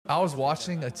I was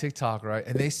watching a TikTok, right?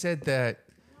 And they said that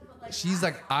she's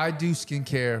like, I do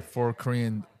skincare for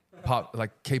Korean pop,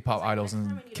 like K-pop idols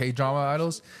and K-drama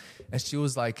idols. And she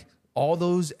was like, all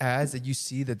those ads that you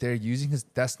see that they're using,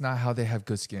 that's not how they have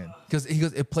good skin. Because he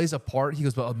goes, it plays a part. He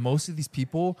goes, but most of these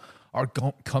people are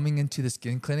coming into the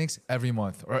skin clinics every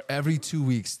month or every 2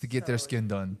 weeks to get their skin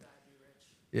done.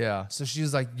 Yeah. So she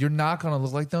was like, you're not going to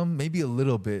look like them. Maybe a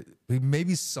little bit.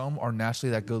 Maybe some are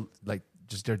naturally that good, like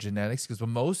just their genetics. Because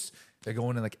most, they're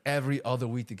going in like every other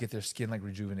week to get their skin like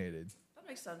rejuvenated. That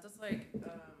makes sense. It's like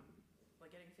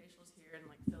getting facials here and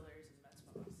like fillers and med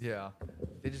spas. Yeah.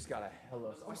 They just got a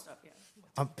hella More stuff,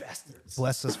 yeah.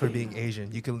 Bless us for being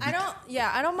Asian. You can.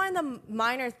 I don't mind the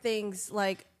minor things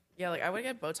like. Yeah, like I would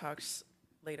get Botox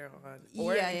later on.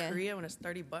 Or in Korea when it's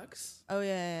 $30. Oh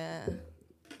yeah.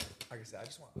 Like I said, I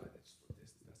just want eyelids with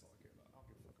this. That's all I care about. I don't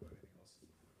give a fuck about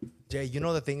anything else. Jay, you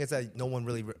know the thing is that no one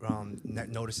really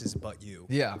notices but you.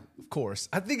 Yeah, of course.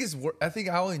 I think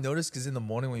I only notice because in the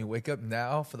morning when you wake up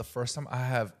now, for the first time, I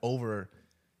have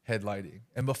overhead lighting.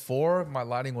 And before, my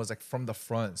lighting was like from the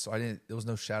front, so there was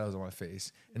no shadows on my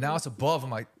face. And now it's above.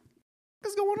 I'm like,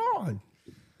 what's going on?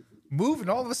 Move, and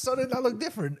all of a sudden I look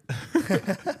different.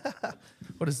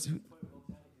 What is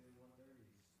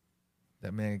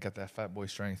that man got that fat boy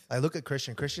strength? I look at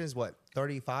Christian. Christian is what,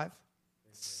 35?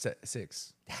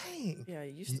 6. Dang. Yeah,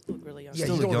 you still look really young. Yeah,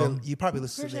 Still you, don't young. really, you probably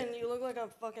listen to Christian, you look like a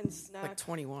fucking snack. Like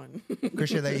 21.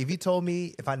 Christian, like, if you told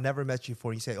me, if I never met you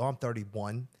before, you say, oh, I'm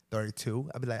 31,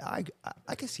 32, I'd be like,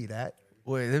 I can see that.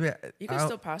 Wait, let me. You can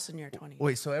still pass in your 20s.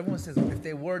 Wait, so everyone says if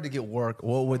they were to get work,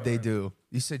 what would they do?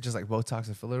 You said just like Botox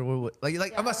and filler.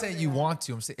 Like I'm not saying you want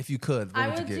to. I'm saying if you could, what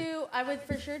would you get? I would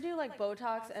for sure do like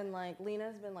Botox, and like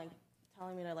Lena's been like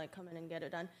telling me to like come in and get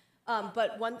it done.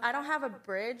 But I don't have a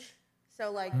bridge,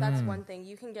 so like that's one thing.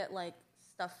 You can get like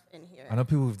stuff in here. I know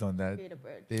people who've done that. Create a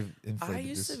bridge. They've inflated I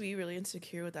used this. to be really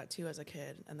insecure with that too as a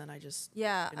kid, and then I just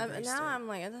Yeah, embraced now it. I'm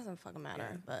like, it doesn't fucking matter.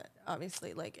 Yeah. But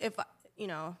obviously, like if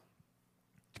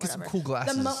Get some whatever. cool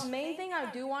glasses. The main thing I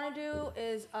do want to do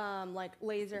is like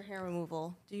laser hair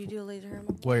removal. Do you do laser hair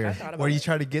removal? I Where? thought about Where you it.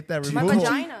 try to get that My removed?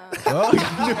 vagina.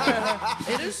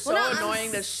 It is so Well, no,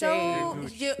 annoying to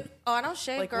shave. I don't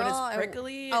shave, Like girl. when it's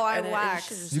prickly. I and it wax.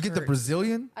 should just You get the hurt.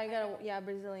 Brazilian? I got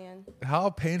Brazilian. How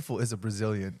painful is a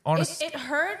Brazilian? Honestly, It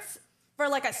hurts for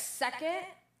like a second,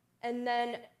 and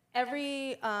then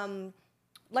every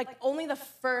like only the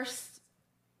first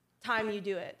time you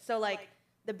do it. So like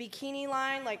the bikini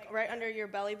line, like right under your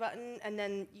belly button, and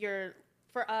then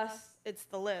for us it's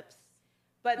the lips.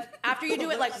 But after you do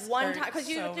it like one time, because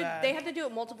they have to do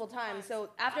it multiple times.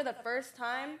 So after the first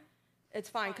time, it's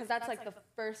fine because that's like the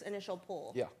first initial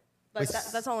pull. yeah. But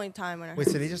that's the only time when it Wait,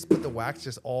 hurts. so they just put the wax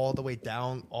just all the way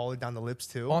down the lips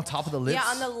too? On top of the lips. Yeah,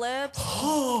 on the lips.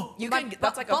 You My can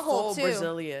that's like a butthole, full too.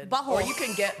 Brazilian. Butthole. Or you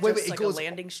can get Wait, just it like goes- a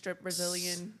landing strip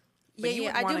Brazilian. But Yeah, you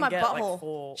would I do wanna my get, like, butthole.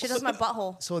 full. She does my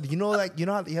butthole. So you know, like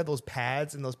how you have those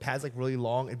pads and those pads like really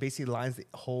long. It basically lines the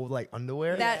whole like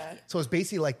underwear. That- So it's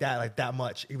basically like that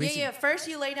much. It basically- Yeah. First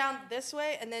you lay down this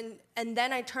way, and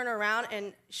then I turn around,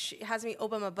 and she has me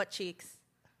open my butt cheeks.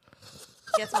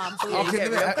 Gets my booty. Okay,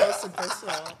 Get real close and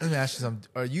personal. Let me ask you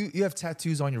something. You have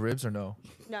tattoos on your ribs or no?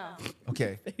 No.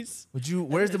 Okay. Face.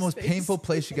 Where's the his most face. painful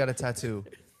place you got a tattoo?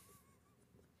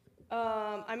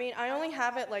 I mean, I only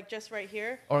have it like just right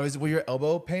here. Or were your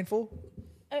elbow painful?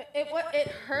 It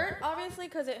hurt obviously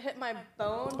because it hit my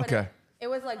bone, but Okay. it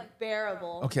was like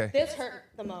bearable. Okay. This hurt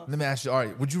the most. Let me ask you. All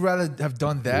right. Would you rather have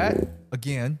done that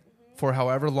again for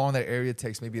however long that area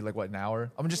takes? Maybe like what, an hour?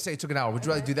 I'm gonna just say it took an hour. Would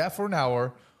you rather do that for an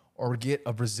hour or get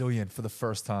a Brazilian for the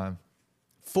first time?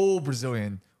 Full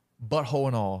Brazilian, butthole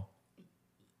and all.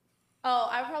 Oh,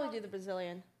 I would probably do the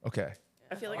Brazilian. Okay.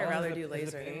 I feel like I'd rather do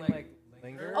laser.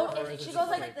 Linger? Oh, she goes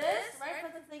like this, right?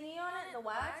 Puts the thingy on it, the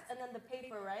wax, and then the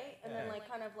paper, right? And then like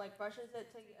kind of like brushes it,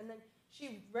 and then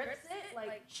she rips it,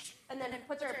 like, and then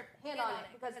puts her hand on it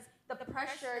because the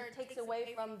pressure takes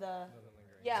away from the.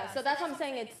 Yeah, so that's what I'm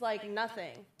saying. It's like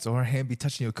nothing. So her hand be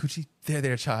touching your coochie?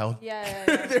 There, child.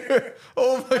 Yeah.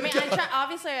 Oh my I mean,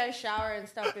 obviously I shower and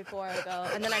stuff before I go,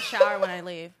 and then I shower when I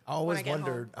leave. I always get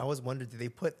wondered. Do they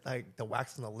put like the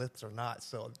wax on the lips or not?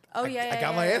 So Oh, I yeah,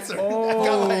 got my yeah. answer. I Oh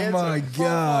got my answer. my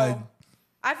god.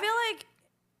 I feel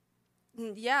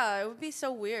like, yeah, it would be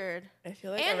so weird. I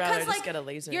feel like And I'd rather 'cause, just like, get a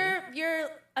laser.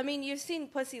 I mean, you've seen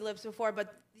pussy lips before,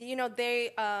 but you know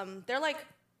they're like.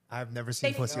 I've never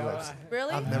seen They- pussy lips.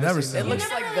 Really? I've Never never seen seen It them. looks You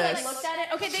never like really, this. looked at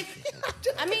it. Okay,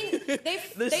 I mean,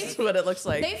 This is what it looks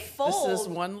like. they fold. This is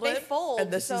one They lip, fold, and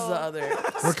this is so- the other.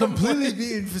 We're completely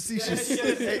being facetious.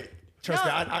 Hey, trust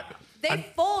me, They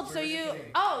fold, so you.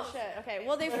 Oh shit. Okay.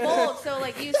 Well, they fold, so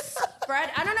like you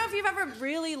spread. I don't know if you've ever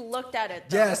really looked at it.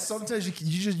 Though. Yes, sometimes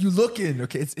you look in.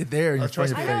 Okay, it's there in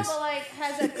front of I your know, face. but like,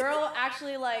 has a girl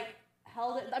actually like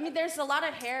held it? I mean, there's a lot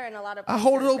of hair and a lot of. I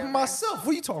hold it pieces open down there. myself.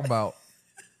 What are you talking about?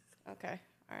 Okay.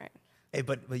 All right. Hey,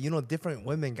 but you know, different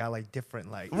women got like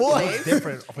different like What?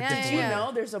 different. for Yeah, different Do you yeah. women.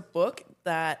 know there's a book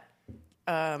that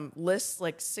lists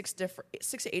like 6 to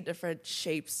 8 different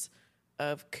shapes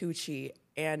of coochie,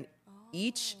 and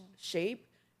each shape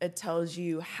it tells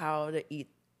you how to eat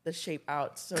the shape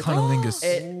out. So Cunnilingus.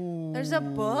 There's a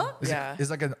book. yeah, It's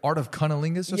like an art of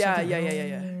cunnilingus or yeah, something.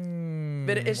 yeah.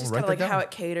 But it's just We'll kind of write like that how down.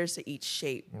 it caters to each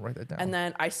shape. We'll write that down. And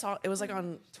then I saw it was like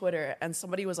on Twitter, and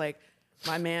somebody was like,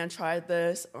 "My man tried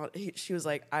this." She was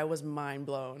like, "I was mind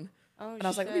blown." Oh, And I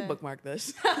was like, "Let me shit. bookmark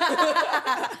this."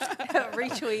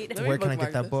 Retweet. Where can I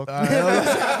get that bookmark book?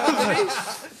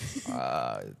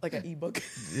 Like an ebook.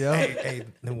 Yeah. Hey,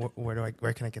 then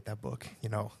where can I get that book? You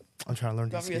know, I'm trying to learn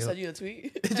You want these me to skills. send you a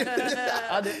tweet?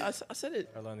 I said it.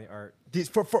 I learn the art. These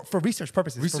for research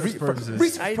purposes. Research purposes.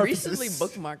 research I purposes. recently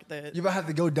bookmarked it. You might have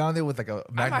to go down there with like a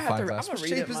I might have magnifying to. I'm glass. gonna What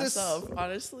read shape it is this? myself.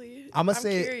 Honestly, I'ma I'm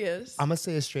say- curious. I'm gonna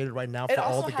say it straight right now for It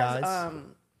all also the guys. has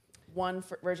one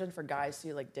version for guys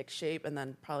too, like dick shape, and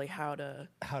then probably how to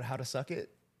how to suck it.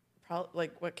 probably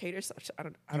like what caters. I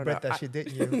You don't read know. that shit,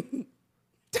 didn't you?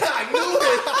 I knew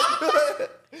it.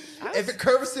 If it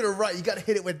curves to the right, you gotta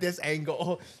hit it with this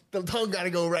angle. The tongue gotta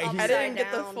go right I here. Upside didn't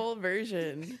get the down. full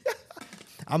version.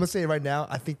 I'm gonna say it right now.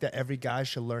 I think that every guy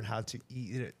should learn how to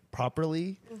eat it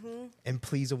properly and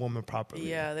please a woman properly.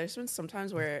 Yeah, there's been some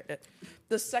times where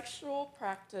the sexual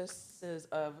practices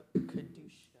of Kadusha.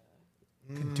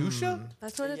 Kadusha?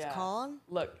 That's what it's Yeah. called.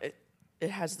 Look, it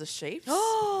has the shapes,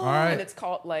 All and right. it's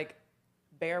called like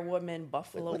bear woman,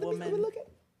 buffalo woman,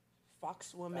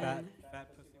 fox woman. Fat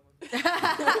pussy.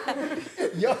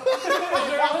 Yo.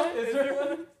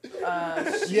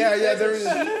 Yeah, There's there a is.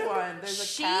 sheep one. There's a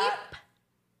Sheep? cat,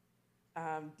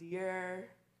 deer,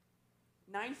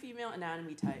 9 female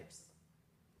anatomy types.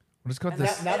 What is it called? And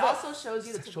This that, it also shows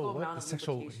you the typical sexual what? amount The of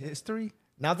sexual lubrication. history?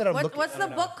 Now that I'm What, looking, what's the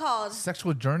book called?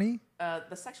 Sexual journey?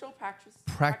 The sexual Practice.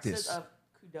 practices of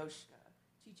Kudoshka.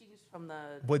 Teachings from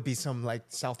the... would be some like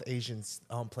South Asian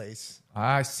place.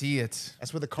 I see it.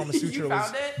 That's where the Kama Sutra you was.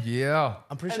 found it? Yeah.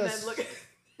 I'm pretty And sure. then look,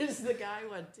 there's the guy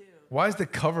one too. Why is the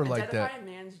cover like Identify that? a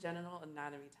man's genital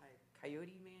anatomy type.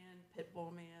 Coyote man, pit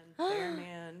bull man, bear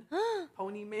man,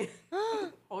 pony man,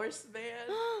 horse man,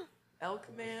 elk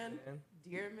man,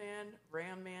 deer man,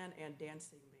 ram man, and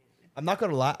dancing man. I'm not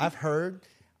gonna lie. I've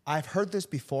heard this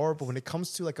before, but when it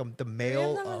comes to like the Three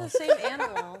male, of them are the same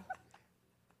animal.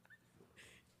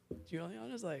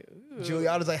 Juliana's like, ooh.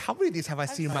 Juliana's like, how many of these have I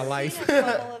seen in my life? I've seen a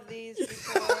couple of these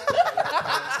before.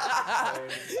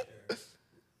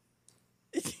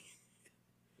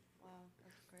 Wow,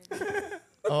 that's crazy.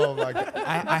 Oh my god,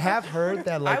 I have heard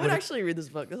that like I would when it- actually read this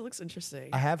book. This looks interesting.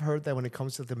 I have heard that when it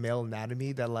comes to the male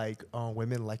anatomy, that like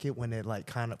women like it when it like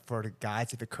kind of for the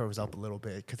guys if it curves up a little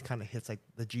bit because it kind of hits like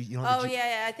the G. You know, Oh the G,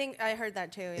 yeah, I think I heard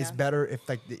that too. Yeah. It's better if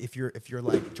like if your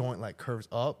like joint like curves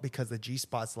up because the G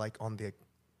spot's like on the.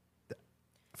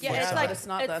 Yeah, foot it's side. like- it's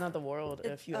not it's- the end of the world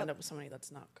it's if you up. end up with somebody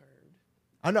that's not curved.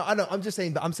 I know. I'm just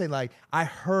saying. I'm saying like I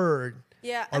heard.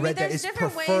 Yeah, I I mean, read that there's it's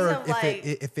different ways preferred of like.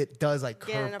 if it does like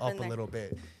getting curve up up in a there. little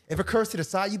bit. If it curves to the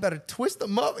side, you better twist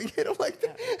them up and hit them like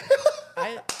that.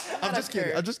 I I'm just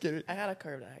kidding. I'm just kidding. I had a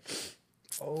curved act.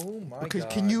 Oh my Because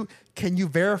can you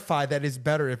verify that it's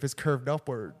better if it's curved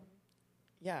upward?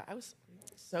 Yeah, I was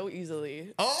so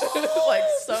easily. Oh, Like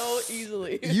so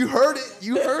easily. you heard it.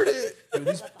 You heard it. Dude,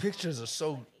 these pictures are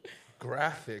so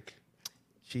graphic.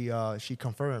 She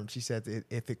confirmed. She said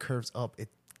if it curves up,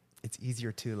 it's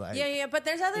easier to like. Yeah, but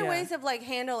there's other Yeah. ways of like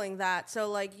handling that.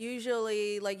 So like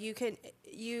usually like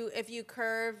if you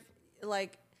curve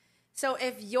like so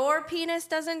if your penis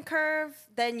doesn't curve,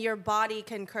 then your body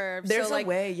can curve. There's so, a like,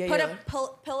 way, yeah, Put yeah. a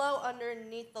pillow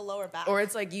underneath the lower back. Or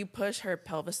it's like you push her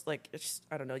pelvis, like it's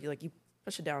I don't know, you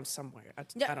push it down somewhere. I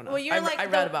don't know. Well, you're I, like I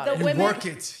read about the it. You women, work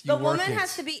it. You the work woman it.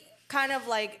 has to be kind of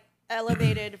like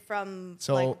elevated from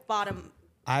So- like bottom.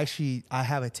 I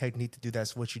have a technique to do that.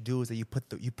 So what you do is that you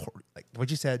pour, like what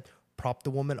you said, prop the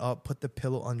woman up, put the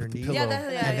pillow underneath. pillow. Yeah, that's,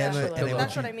 And yeah, then yeah. push it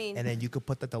That's low. what I mean. And then you could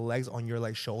put the legs on your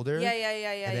like shoulder. Yeah.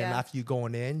 And then after you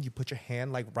going in, you put your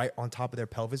hand like right on top of their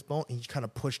pelvis bone and you kind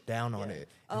of push down on it.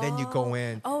 And then you go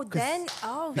in. Oh, 'Cause- then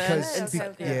because shit, Then- okay,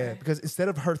 okay. yeah, because instead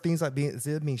of her things like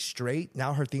instead of being straight,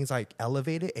 now her things like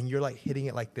elevated and you're like hitting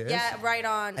it like this. Yeah, right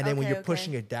on. And then when you're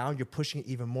pushing it down, you're pushing it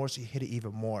even more, so you hit it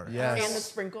even more. Yes. And the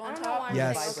sprinkle I on don't know why top. I'm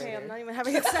Yes. like, okay, vibrator. I'm not even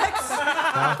having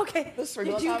sex. Okay. The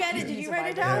sprinkle Did you on top get it? Did needs you a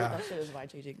write it vibrator. down? shit is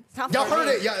vibe changing. It's not Y'all for heard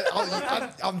me. it?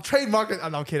 Yeah, I'm trademarking. Oh,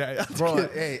 no, I'm kidding. Bro,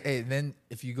 hey, and then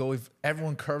if you go, if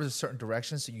everyone curves a certain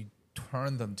direction, so you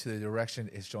turn them to the direction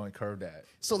it's joint curved at.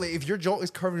 So like, if your joint is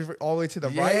curved all the way to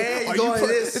the Yeah, right, you are go you like put,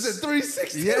 this. it's a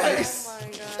 360. Yes. Oh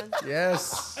my god.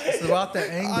 Yes, it's about the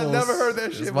angles. never heard that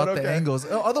It's shit, about but the okay. angles.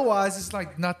 Otherwise, it's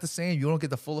like not the same. You don't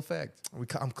get the full effect.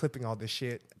 I'm clipping all this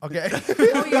shit. Okay. Oh,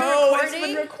 you're It's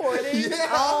been recording? recorded.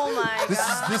 Oh my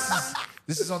god.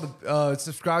 This is on the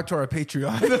subscribe to our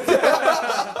Patreon.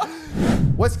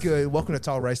 What's good? Welcome to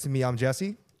Talk Rice to Me. I'm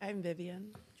Jesse. I'm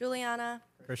Vivian. Juliana.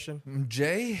 Christian.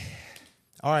 Jay,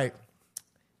 All right.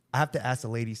 I have to ask the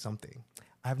ladies something.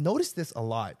 I've noticed this a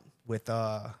lot with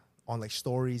on like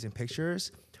stories and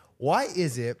pictures. Why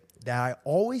is it that I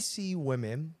always see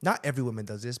women, not every woman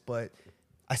does this, but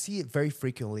I see it very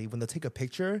frequently when they take a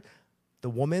picture, the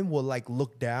woman will like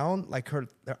look down, like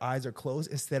their eyes are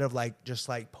closed instead of like just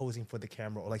like posing for the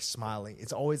camera or like smiling.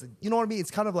 It's always, you know what I mean?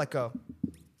 It's kind of like a,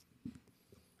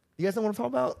 you guys know what I'm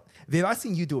talking about? Viv, I've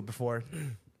seen you do it before.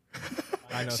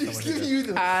 I know She's someone who giving does. you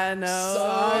the I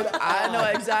know. I know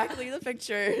exactly the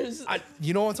pictures.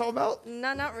 you know what I'm talking about?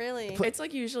 No, not really. It's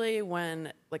like usually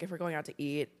when, like, if we're going out to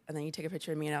eat and then you take a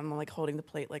picture of me and I'm like holding the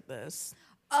plate like this.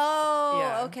 Oh,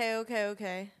 Yeah.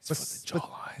 okay.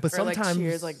 But Or like sometimes,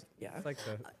 cheers, like, yeah. It's like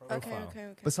the Okay, profile. okay.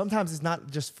 but sometimes it's not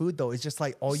just food though. It's just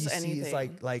like all you Just see is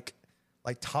anything. like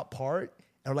top part,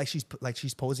 or like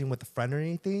she's posing with a friend or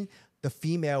anything. The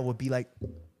female would be like,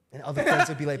 and other friends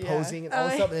would be like Yeah. posing and all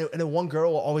this Oh, stuff, and then one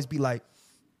girl will always be like,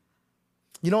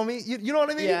 you know what I mean? You know what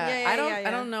I mean? Yeah, Yeah, yeah, I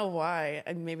yeah. don't know why.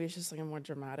 And maybe it's just like a more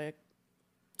dramatic.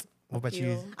 What about you?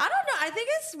 appeal. I don't know. I think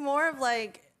it's more of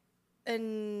like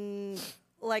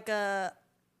like a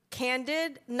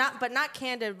candid, not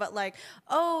candid, but like,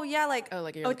 oh yeah, like, Oh,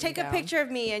 like you're oh, looking take a down. picture of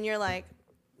me, and you're like,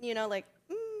 you know, like,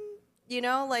 you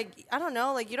know, like, I don't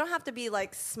know, like, you don't have to be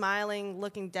like smiling,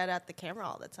 looking dead at the camera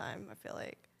all the time. I feel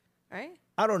like, right?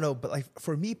 I don't know, but like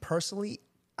for me personally,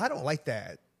 I don't like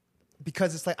that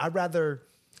because it's like I'd rather,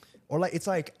 or like it's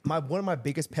like one of my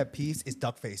biggest pet peeves is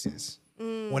duck faces.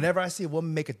 Whenever I see a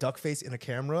woman make a duck face in a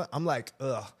camera, I'm like,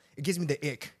 ugh, it gives me the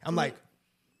ick. I'm like,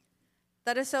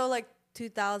 That is so like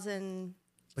 2000.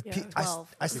 but Yeah. I 12.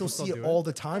 still People see still it do it? all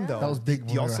the time though. that was big Do when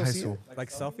we y'all were in still high see it? school. Like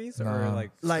selfies or Nah.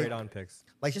 like Like- straight on pics?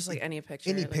 Like Just like any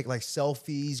picture. any pic, like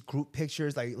selfies, group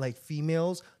pictures, like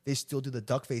females, they still do the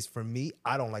duck face. For me,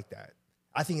 I don't like that.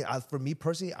 I think for me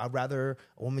personally, I'd rather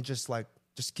a woman just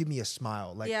give me a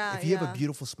smile. Like Yeah, if you have yeah. a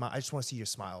beautiful smile, I just want to see your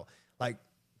smile. Like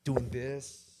doing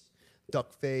this,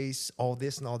 duck face, all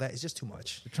this and all that. It's just too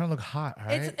much. You're trying to look hot,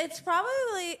 right?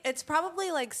 It's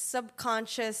probably like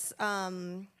subconscious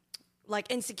like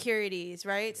insecurities,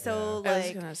 right? So I was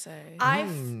like gonna say.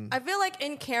 I feel like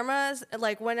in cameras,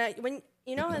 like when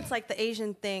you know, it's like the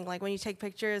Asian thing, like when you take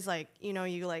pictures, like, you know,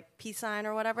 you like peace sign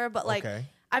or whatever, but like Okay.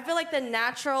 I feel like the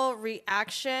natural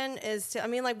reaction is to, I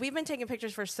mean, like we've been taking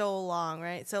pictures for so long,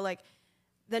 right? So like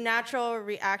the natural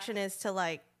reaction is to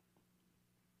like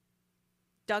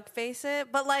duck face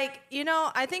it, but like, you know,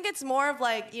 I think it's more of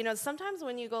like, you know, sometimes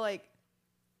when you go like,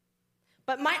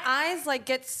 but my eyes like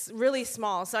gets really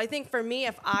small. So I think for me,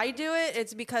 if I do it,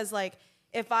 it's because like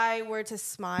if I were to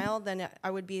smile, then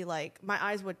I would be like, my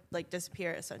eyes would like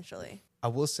disappear essentially. I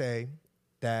will say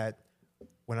that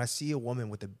when I see a woman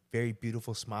with a very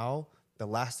beautiful smile, the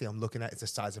last thing I'm looking at is the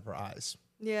size of her eyes.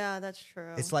 Yeah, that's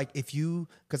true. It's like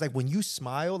because like when you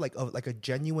smile, like a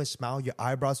genuine smile, your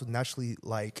eyebrows would naturally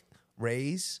like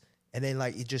raise, and then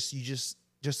like just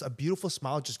a beautiful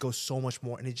smile just goes so much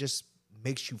more, and it just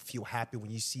makes you feel happy when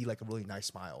you see like a really nice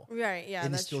smile. Right, yeah, and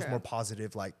it that's instills true. more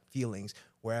positive like feelings.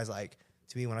 Whereas like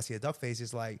to me, when I see a duck face,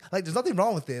 it's like there's nothing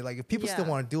wrong with it. Like if people still Yeah.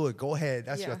 want to do it, go ahead.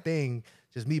 That's your Yeah. thing.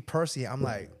 Just me personally, I'm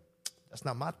like, that's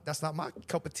not my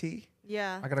cup of tea.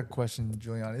 Yeah. I got a question,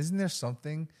 Juliana. Isn't there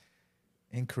something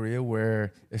in Korea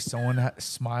where if someone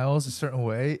smiles a certain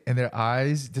way and their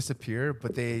eyes disappear,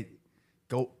 but they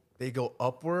go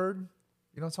upward?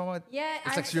 You know what I'm talking about? Yeah,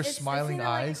 it's like your smiling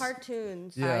I've seen it in, eyes. like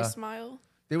cartoons. Yeah. I smile.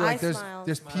 They were Eye like, there's smile.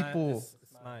 people.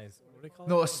 Smize. What do they call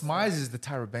No, it? a smize is the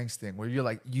Tyra Banks thing where you're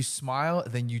like you smile,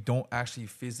 then you don't actually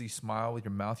physically smile with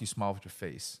your mouth. You smile with your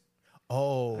face,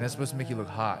 Oh, and that's supposed to make you look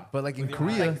hot. But like in your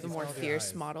Korea, eyes. The more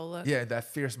fierce model look. yeah, that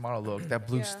fierce model look, that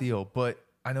blue Yeah. steel. But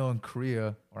I know in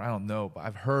Korea, or I don't know, but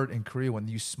I've heard in Korea when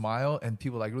you smile and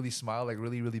people like really smile, like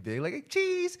really, really big, like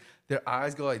cheese, their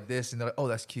eyes go like this, and they're like, oh,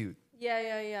 that's cute.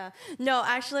 Yeah. No,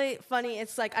 actually, funny.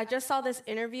 It's like I just saw this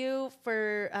interview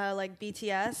for like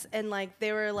BTS, and like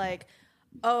they were like,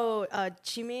 "Oh,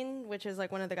 Jimin, which is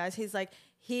like one of the guys. He's like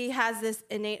he has this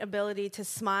innate ability to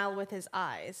smile with his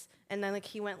eyes, and then like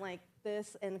he went like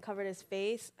this and covered his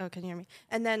face. Oh, can you hear me?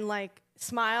 And then like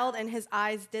smiled and his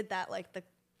eyes did that, like the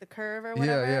curve or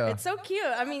whatever. yeah. It's so cute.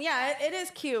 I mean, yeah, it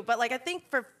is cute. But like, I think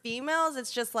for females,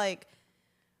 it's just like,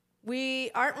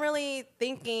 we aren't really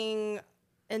thinking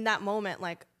in that moment,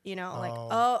 like, you know, like,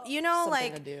 oh, you know,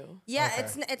 Something like, to do. yeah,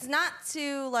 Okay. it's not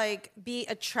to like be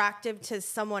attractive to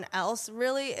someone else.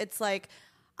 Really, it's like,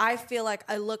 I feel like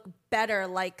I look better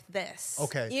like this.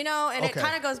 Okay. You know, and it Okay.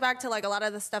 kind of goes back to like a lot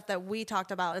of the stuff that we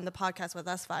talked about in the podcast with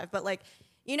us five. But like,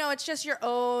 you know, it's just your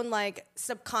own like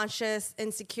subconscious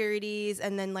insecurities,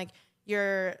 and then like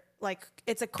you're like,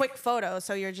 it's a quick photo,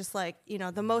 so you're just like, you know,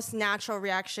 the most natural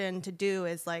reaction to do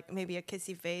is like maybe a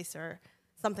kissy face or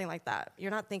something like that.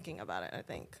 You're not thinking about it, I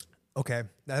think. Okay,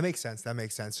 that makes sense. That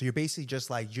makes sense. So you're basically just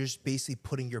like, you're just basically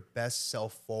putting your best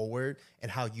self forward and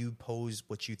how you pose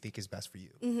what you think is best for you.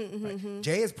 Right?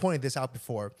 Jay has pointed this out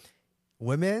before.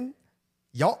 Women,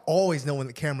 y'all always know when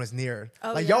the camera's near.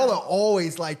 Oh, like yeah. y'all are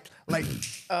always like.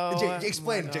 Oh, Jay,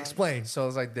 explain. my Jay, God. explain. So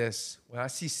it's like this. When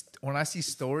I see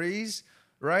stories,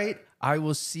 right? I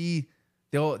will see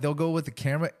they'll go with the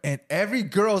camera, and every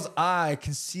girl's eye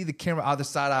can see the camera out the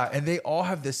side eye, and they all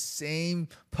have the same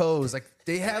pose. Like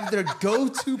they have their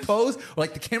go-to pose.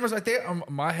 Like the camera's right there.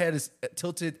 My head is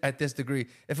tilted at this degree.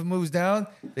 If it moves down,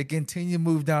 they continue to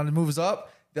move down. It moves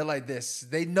up, they're like this.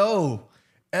 They know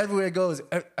everywhere it goes.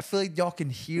 I feel like y'all can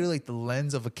hear like the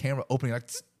lens of a camera opening. Like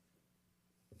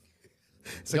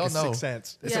It's like y'all a know. sixth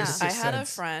sense. It's Yeah. like a I sixth had a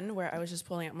sense. friend where I was just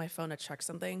pulling out my phone to check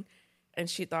something, and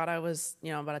she thought I was,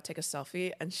 you know, about to take a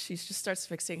selfie, and she just starts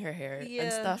fixing her hair Yeah.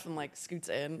 and stuff, and like scoots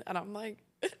in, and I'm like,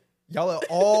 Y'all are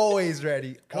always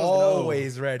ready. Girls know.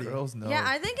 Always ready. Girls know. Yeah,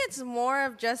 I think it's more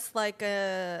of just like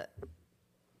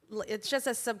it's just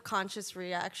a subconscious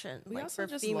reaction, we like also for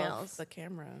just females. love the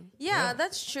camera. Yeah,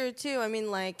 that's true too. I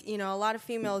mean, like, you know, a lot of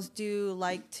females do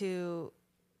like to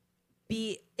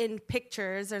be in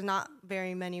pictures. There's not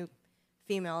very many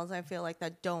females, I feel like,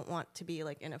 that don't want to be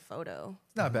like in a photo.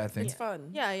 It's not a bad thing. It's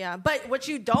fun. Yeah, yeah. But what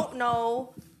you don't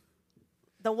know,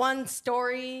 the one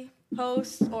story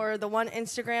post or the one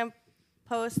Instagram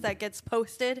post that gets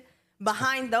posted,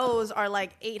 behind those are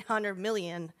like 800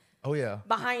 million. Oh yeah.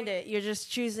 Behind it, you're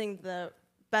just choosing the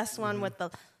best one with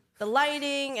the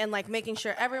lighting and like making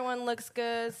sure everyone looks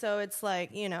good. So it's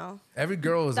like, you know, Every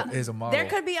girl is a model. there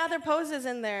could be other poses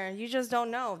in there. You just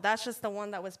don't know. That's just the one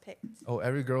that was picked. Oh,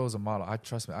 every girl is a model. I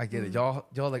trust me. I get it. Y'all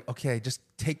like, okay, just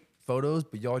take photos,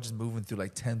 but y'all just moving through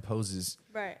like 10 poses.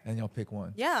 Right. And y'all pick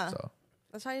one. Yeah. So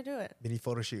That's how you do it. Mini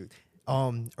photo shoot.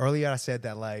 Earlier I said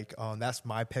that like that's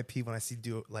my pet peeve when I see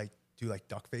do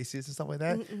duck faces and stuff like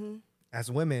that. As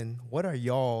women, what are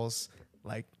y'all's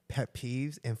like pet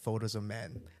peeves in photos of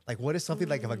men? Like what is something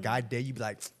like if a guy did, you'd be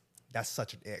like, that's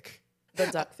such an ick. The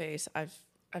duck face. I've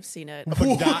seen it.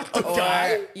 A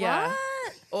guy? Yeah.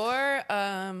 What? Or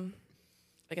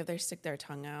like if they stick their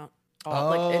tongue out. Oh,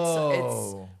 like it's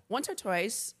Oh. once or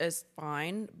twice is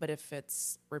fine, but if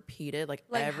it's repeated, like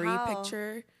Like every how?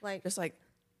 picture, Like- just like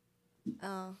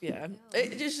Oh. yeah,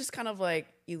 it's just kind of like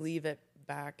you leave it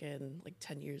back in like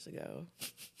 10 years ago,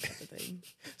 type of thing.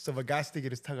 So if a guy sticking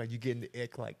his tongue out, you getting the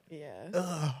ick like,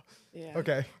 Yeah, yeah.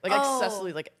 okay. Like Oh.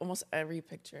 excessively, like almost every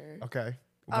picture. Okay.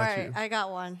 What All about right, you? I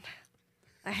got one.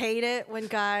 I hate it when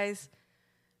guys.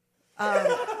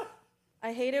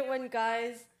 I hate it when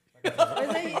guys.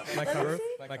 My cover.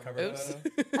 My cover. Oops. photo.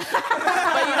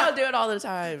 But you don't do it all the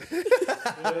time.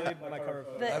 Literally my cover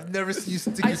photo. I've never seen you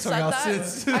stick I your said tongue out that.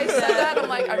 since. I said that. I'm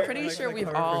like, I'm pretty Like, sure my we've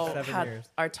cover for all 7 had years.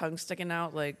 our tongue sticking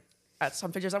out like at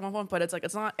some pictures at one point, but it's like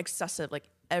it's not excessive like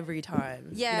every time.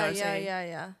 Yeah, you know what I'm yeah, saying?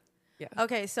 yeah. Yeah.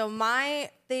 Okay, so my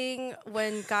thing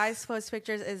when guys post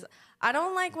pictures is I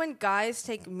don't like when guys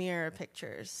take mirror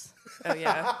pictures. Oh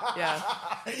yeah, yeah.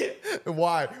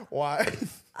 Why?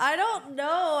 I don't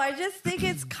know. I just think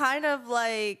it's kind of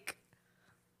like,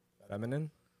 Feminine.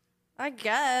 I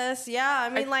guess, yeah. I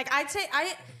mean,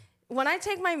 when I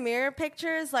take my mirror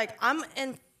pictures, like I'm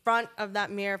in front of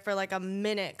that mirror for like a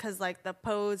minute because like the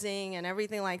posing and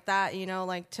everything like that, you know,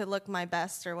 like to look my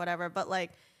best or whatever. But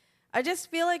like, I just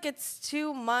feel like it's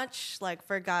too much like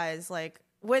for guys. Like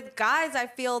with guys, I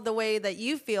feel the way that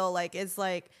you feel like is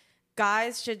like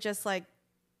guys should just like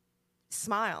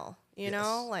smile, you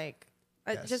know, like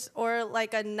Yes. just or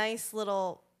like a nice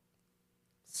little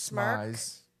smirk.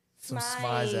 Smize. Some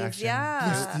smize action.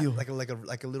 Yeah. Like a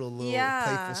little Yeah.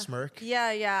 playful smirk.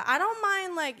 Yeah, yeah. I don't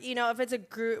mind like, you know, if it's a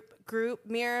group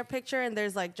mirror picture and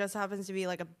there's like just happens to be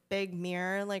like a big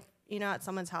mirror like, you know, at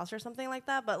someone's house or something like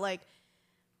that, but like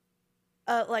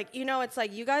you know, it's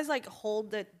like you guys like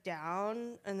hold it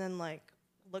down and then like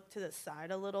look to the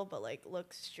side a little but like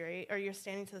look straight, or you're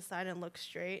standing to the side and look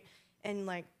straight. and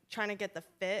like trying to get the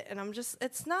fit, and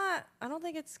it's not. I don't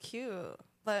think it's cute,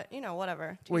 but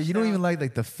whatever. To Wait, each you don't their even own.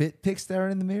 like the fit pics that are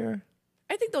in the mirror?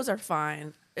 I think those are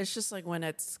fine. It's just like when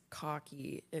it's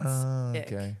cocky, it's ick.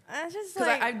 Okay. It's just Because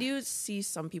like I do see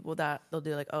some people that they'll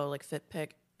do like fit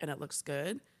pic and it looks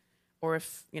good, or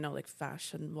if like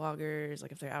fashion bloggers,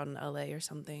 like if they're out in LA or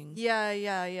something. yeah.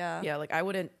 Yeah, like I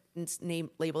wouldn't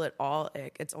label it all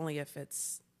ick. It's only if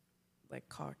it's like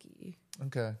cocky.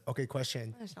 Okay. Okay,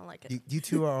 question. I just don't like it. You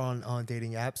two are on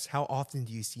dating apps. How often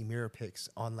do you see mirror pics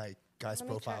on like guys' Let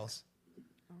me check. profiles?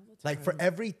 Like for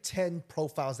every 10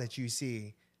 profiles that you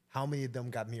see, how many of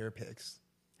them got mirror pics?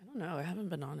 I don't know. I haven't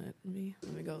been on it.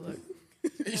 Let me go look.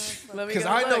 Let me Because go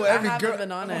I know look. every I haven't girl.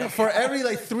 been on it. For every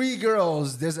like 3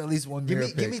 girls, there's at least one Give mirror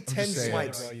me- pic. give me I'm 10 just saying.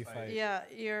 swipes. Bro, you fight. Yeah,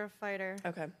 you're a fighter.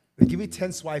 Okay. Give me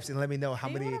 10 swipes and let me know how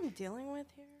Do you know many what I'm dealing with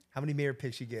here? mirror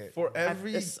pics you get. For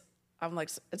every I'm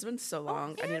like, it's been so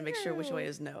long. I need to make sure which way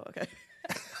is no. Okay.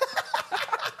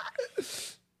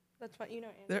 That's what you know.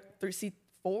 There,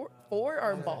 4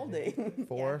 are balding.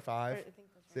 4, I 5, think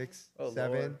that's right. 6, Oh,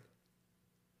 7, Lord.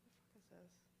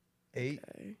 8.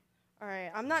 Okay. All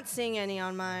right, I'm not seeing any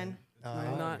on mine.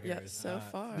 Not yet so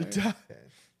far.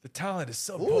 the talent is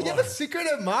so Ooh, you have a secret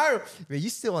admirer. Man, you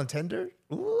still on Tinder?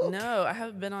 Ooh. No, I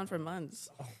haven't been on for months.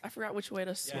 I forgot which way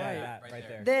to swipe. Yeah, that right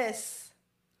there. This,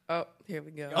 Oh, here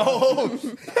we go. Oh,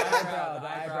 Eyebrow, the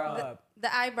eyebrow up.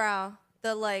 the eyebrow,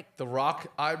 the like. The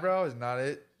rock eyebrow is not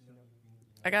it.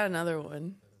 I got another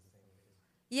one.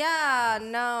 Yeah,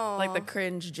 no. Like the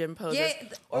cringe gym poses. Yeah.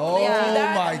 Oh Yeah.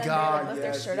 my And then God! They lift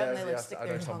Yes, their shirt up and yes, they like yes. stick I know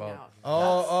their what you're tongue talking about. out.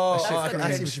 oh, That's I the see what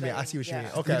cringe you mean. I thing. see what you mean.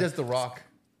 Yeah. He Okay. does the rock.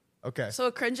 Okay. So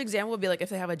a cringe example would be like if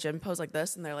they have a gym pose like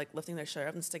this and they're like lifting their shirt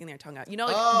up and sticking their tongue out. Like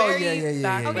Oh, very yeah, yeah, yeah,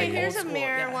 back, yeah, like, Okay, yeah. here's old a school,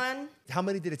 mirror yeah. one. How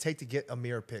many did it take to get a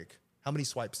mirror pic? How many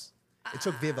swipes? It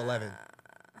took Viv 11.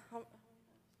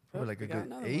 Probably like a we got good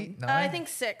another 8, 9. I think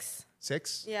 6.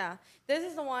 6? Yeah. This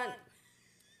is the one.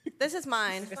 This is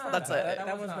mine. That's it.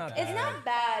 That one's not It's bad. not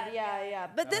bad, yeah.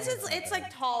 But it's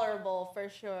like tolerable for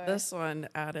sure. This one,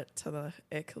 add it to the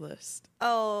ick list.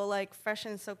 Oh, like fresh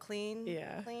and so clean.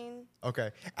 Yeah. Clean. Okay.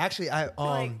 Actually,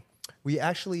 we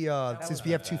actually since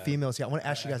we have 2 females here, I want to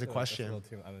ask you guys a question.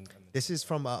 This is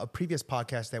from a previous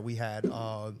podcast that we had.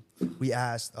 We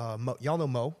asked Mo, y'all know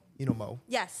Mo. You know Mo.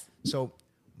 Yes. So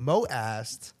Mo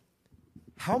asked,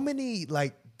 how many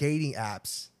like dating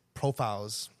apps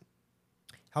profiles?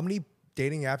 How many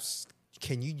dating apps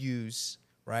can you use?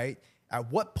 Right?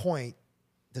 At what point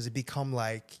does it become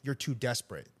like you're too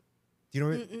desperate? Do you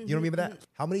know? You know what I mean by that?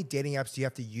 How many dating apps do you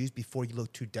have to use before you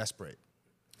look too desperate?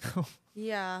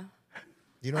 Yeah.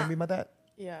 Do you know what I mean by that?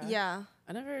 Yeah. Yeah.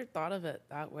 I never thought of it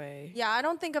that way. Yeah, I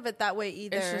don't think of it that way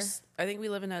either. It's just, I think we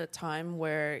live in a time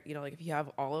where, like if you have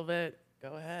all of it,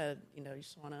 go ahead. You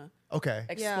just want to Okay.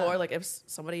 explore. Yeah. Like if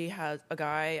somebody a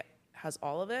guy has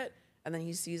all of it and then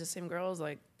he sees the same girls,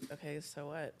 like, okay, so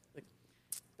what? Like,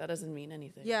 that doesn't mean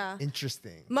anything. yeah.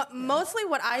 Interesting. Mostly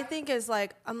what I think is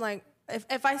like, I'm like,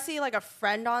 if I see like a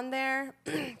friend on there,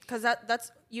 because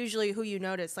that's usually who you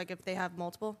notice, like if they have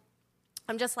multiple,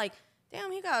 I'm just like,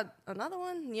 damn, he got another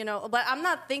one, but I'm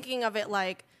not thinking of it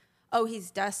like, oh, he's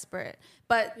desperate.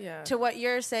 But Yeah. to what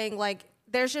you're saying, like,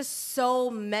 there's just so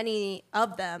many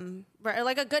of them, right?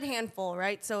 Like a good handful,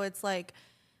 right? So it's like,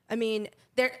 I mean,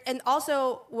 and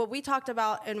also what we talked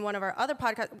about in one of our other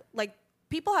podcasts, like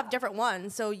people have different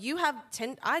ones. So you have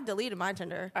I deleted my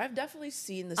Tinder. I've definitely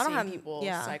seen the I don't same have- people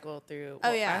yeah. cycle through. Oh,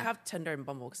 Well, yeah. I have Tinder and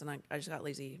Bumble because I just got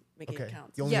lazy making Okay.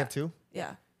 accounts. You only Yeah. have 2?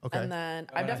 Yeah. Okay. And then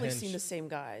Why I've not definitely Hinge? seen the same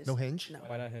guys. No Hinge? No.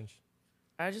 Why not Hinge?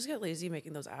 I just get lazy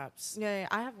making those apps. Yeah,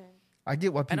 I haven't. I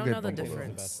get why I people don't get know the Bumble, though. The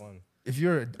difference. best one. If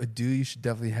you're a dude, you should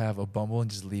definitely have a Bumble and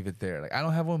just leave it there. Like I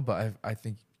don't have one, but I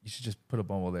think you should just put a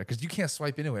Bumble there because you can't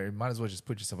swipe anywhere. You might as well just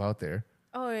put yourself out there,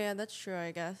 Oh yeah, that's true,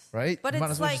 I guess. right? But you might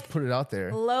it's as well like just put it out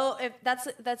there. low. If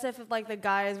that's if like the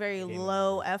guy is very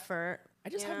low effort. I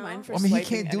just you have know? mine for I mean, he swiping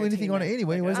can't do anything on it entertainment.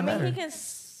 anyway. What does I it mean, matter? he can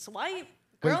swipe.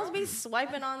 Girls be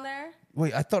swiping on there.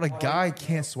 Wait, I thought a guy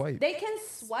can't swipe. They can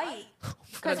swipe.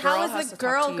 Because The girl how has is to the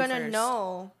talk girl to you gonna first.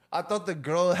 know? I thought the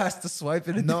girl has to swipe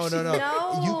it. No. No.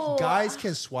 You guys can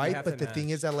You swipe, have but to the thing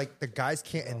match. is that like the guys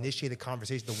can't initiate the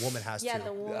conversation. The woman has Yeah, to.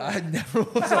 the woman. I never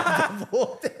was on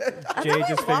Bumble. Jay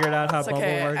just figured out how It's Bumble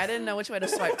okay. works. I didn't know which way to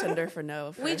swipe Tinder for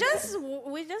no. We just.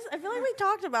 I feel like we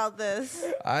talked about this.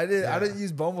 I didn't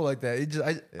use Bumble like that. It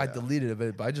just I deleted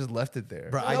it, but I just left it there.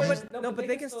 Bro, I No, used, but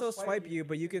they can still swipe you,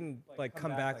 but you can like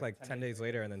come back like 10 days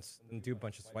later and then do a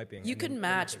bunch of swiping. You and can then-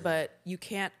 match, but you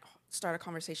can't start a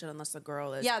conversation unless the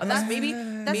girl is. Yeah, unless that's- maybe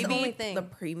that's the only thing. the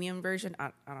premium version.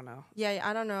 I don't know. Yeah,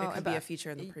 I don't know. It could be a about-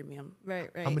 feature in the premium. Right.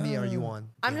 How many are Oh. you on?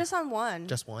 I'm just on one.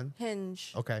 Just one?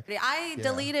 Hinge. Okay. I Yeah.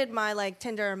 deleted my like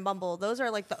Tinder and Bumble. Those are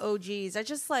like the OGs. I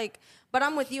just like, but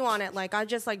I'm with you on it. Like I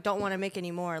just like don't want to make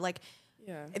any more. Like,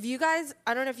 Yeah. if you guys,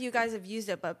 I don't know if you guys have used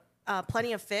it, but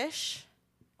Plenty of Fish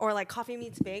or like Coffee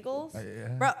Meets Bagels, Yeah.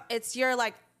 bro, it's your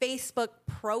like Facebook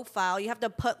profile. You have to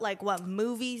put like what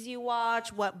movies you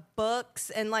watch, what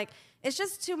books, and like it's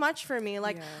just too much for me.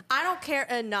 Like Yeah. I don't care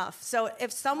enough. So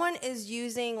if someone is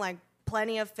using like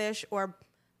Plenty of Fish or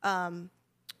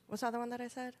what's the other one that I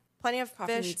said? Plenty of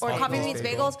Coffee Fish Meets or Bagels. Coffee Meets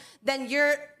Bagels, then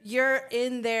you're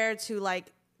in there to like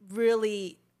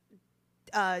really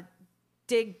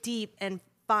dig deep and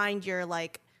find your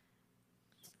like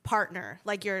partner,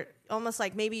 like your almost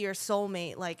like maybe your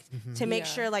soulmate, like to make Yeah.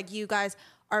 sure like you guys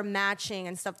are matching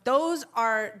and stuff. Those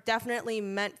are definitely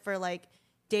meant for like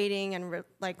dating and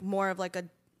like more of like a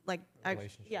like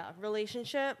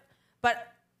relationship.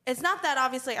 But it's not that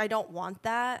obviously I don't want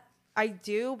that. I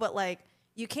do, but like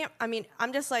you can't. I mean,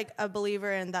 I'm just like a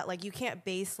believer in that. Like you can't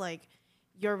base like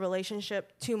your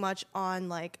relationship too much on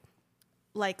like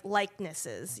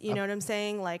likenesses. You know what I'm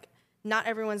saying? Like not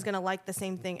everyone's gonna like the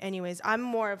same thing anyways. I'm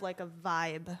more of like a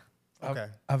vibe. Okay.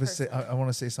 I want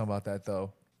to say something about that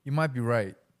though. You might be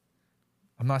right.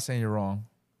 I'm not saying you're wrong,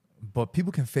 but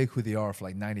people can fake who they are for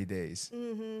like 90 days,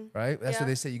 right? That's Yeah. what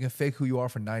they say. You can fake who you are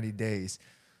for 90 days.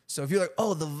 So if you're like,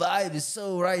 oh, the vibe is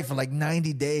so right for like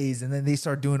 90 days, and then they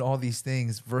start doing all these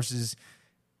things versus,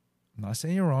 I'm not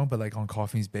saying you're wrong, but like on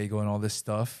Coffee's Bagel and all this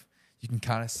stuff, you can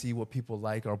kind of see what people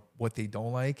like or what they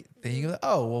don't like. Then you go,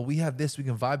 oh, well, we have this, we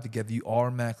can vibe together. You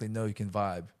automatically know you can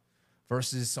vibe.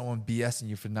 Versus someone BSing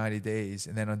you for 90 days,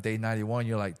 and then on day 91,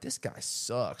 you're like, this guy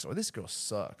sucks, or this girl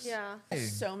sucks. Yeah. Hey,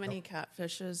 So many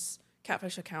catfish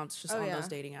accounts just Oh, on yeah. those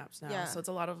dating apps now. Yeah. So it's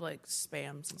a lot of like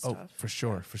spams and oh, stuff. for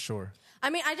sure, for sure. I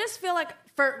mean, I just feel like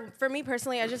for me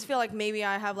personally, I just feel like maybe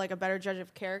I have like a better judge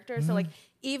of character. So like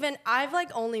even I've like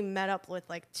only met up with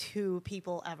like 2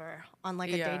 people ever on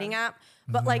like a Yeah. dating app,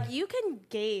 but like you can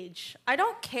gauge. I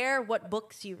don't care what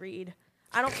books you read.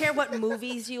 I don't care what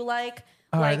movies you like.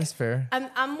 All right, Like, that's fair.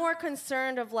 I'm more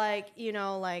concerned of like, you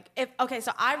know, like if okay,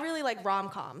 so I really like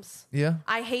rom-coms. Yeah.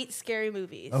 I hate scary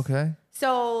movies. Okay.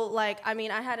 So like, I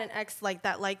mean, I had an ex like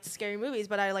that liked scary movies,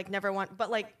 but I like never want.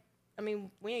 But like, I mean,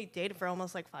 we dated for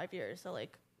almost like 5 years, so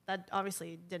like that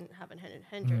obviously didn't have a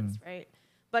hindrance, right?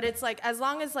 But it's like as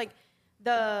long as like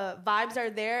the vibes are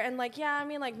there, and like yeah, I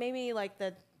mean, like maybe like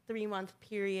the 3-month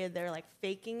period they're like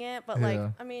faking it, but like Yeah.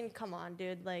 I mean, come on,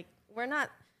 dude, like we're not.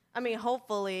 I mean,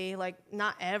 hopefully, like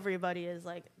not everybody is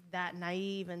like that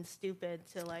naive and stupid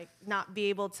to like not be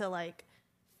able to like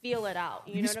feel it out.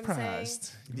 You You'd know be what I'm saying?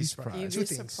 surprised. You'd be surprised. You'd Two be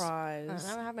things. surprised.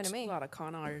 That happened to There's me. A lot of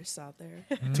con artists out there.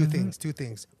 Two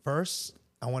things. First,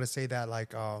 I want to say that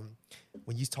like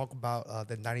when you talk about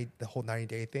the whole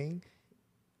 90-day thing,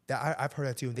 that I've heard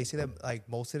that too. And they say that like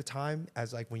most of the time,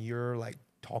 as like when you're like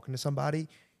talking to somebody,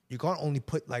 you're gonna only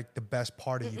put like the best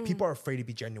part of you. People are afraid to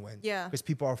be genuine. Yeah. Because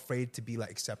people are afraid to be like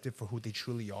accepted for who they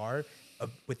truly are,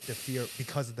 with the fear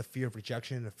because of the fear of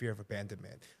rejection and the fear of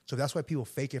abandonment. So that's why people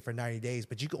fake it for 90 days,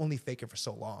 but you can only fake it for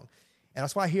so long. And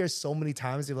that's why I hear so many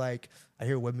times they're like, I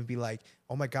hear women be like,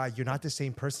 "Oh my God, you're not the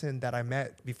same person that I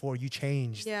met before you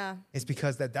changed." Yeah. It's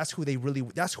because that's who they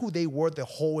were the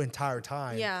whole entire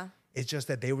time. Yeah. It's just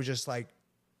that they were just like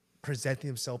presenting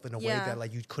themselves in a way Yeah. that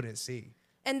like you couldn't see.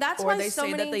 And that's Or why they so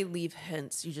say many. that they leave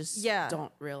hints. You just Yeah.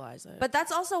 don't realize it. But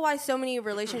that's also why so many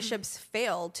relationships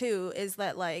fail too. Is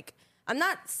that like I'm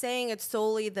not saying it's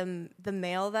solely the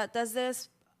male that does this,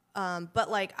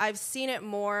 but like I've seen it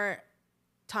more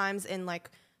times in like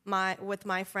with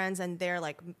my friends and they're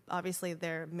like obviously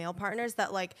their male partners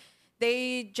that like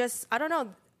they just I don't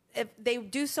know if they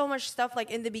do so much stuff like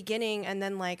in the beginning and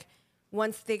then like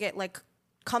once they get like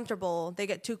comfortable they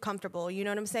get too comfortable. You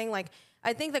know what I'm saying? Like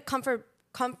I think the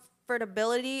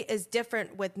comfortability is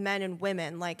different with men and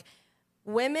women. Like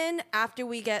women, after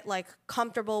we get like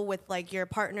comfortable with like your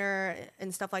partner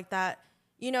and stuff like that,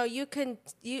 you know,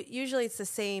 usually it's the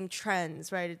same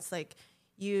trends, right? It's like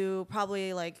you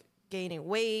probably like gaining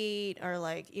weight or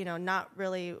like, you know, not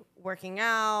really working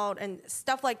out and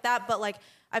stuff like that. But like,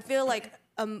 I feel like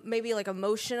maybe like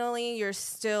emotionally you're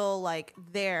still like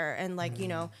there and like, you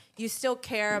know, you still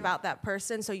care about that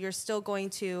person. So you're still going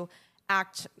to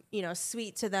act, you know,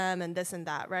 sweet to them and this and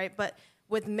that, right? But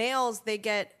with males, they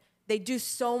do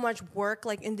so much work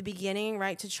like in the beginning,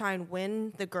 right, to try and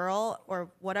win the girl or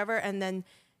whatever, and then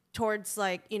towards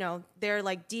like, you know, they're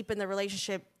like deep in the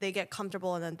relationship, they get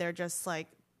comfortable and then they're just like,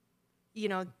 you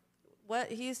know, what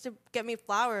he used to get me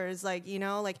flowers, like, you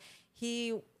know, like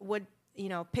he would, you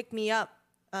know, pick me up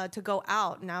to go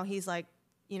out. Now he's like,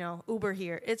 you know, Uber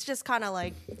here. It's just kind of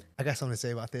like. I got something to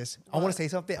say about this. I want to say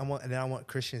something. And then I want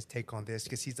Christian's take on this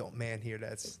because he's the man here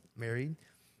that's married.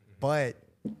 But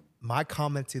my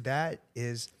comment to that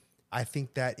is, I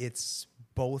think that it's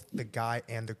both the guy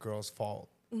and the girl's fault.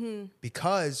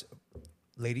 Because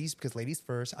ladies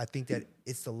first, I think that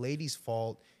it's the lady's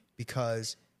fault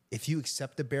because if you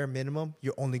accept the bare minimum,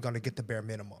 you're only going to get the bare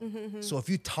minimum. So if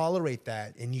you tolerate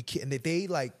that and you can, and they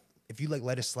like, if you like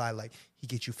let it slide, like he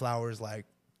gets you flowers like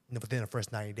within the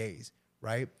first 90 days,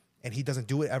 right? And he doesn't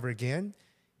do it ever again,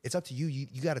 it's up to you.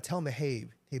 You got to tell him that, hey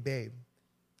babe,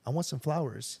 I want some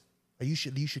flowers. You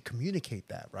should communicate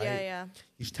that, right? Yeah.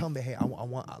 You should tell him that, hey, I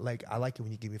want like I like it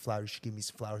when you give me flowers. You should give me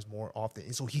some flowers more often.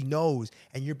 And so he knows,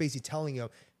 and you're basically telling him,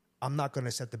 I'm not going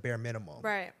to set the bare minimum.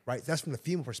 Right. That's from the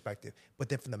female perspective. But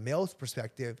then from the male's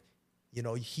perspective, you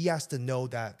know, he has to know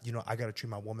that, you know, I got to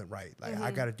treat my woman right. Like I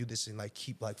got to do this and like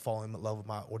keep like falling in love with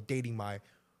or dating my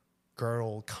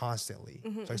girl constantly.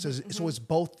 So it's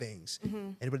both things.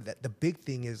 And but the big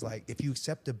thing is like, if you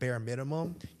accept the bare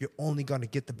minimum, you're only going to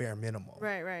get the bare minimum.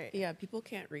 Right. Yeah, people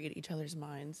can't read each other's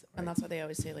minds. And that's why they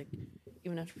always say, like,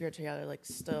 even if you're together, like,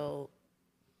 still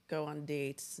go on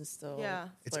dates and still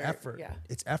It's flirt. effort. Yeah.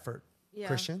 It's effort. Yeah.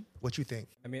 Christian, what you think?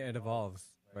 I mean, it evolves,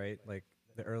 right? Like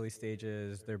the early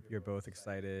stages, you're both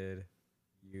excited.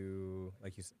 You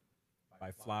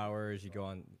buy flowers. You go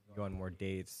on more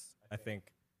dates. I think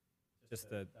just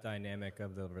the dynamic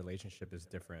of the relationship is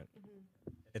different.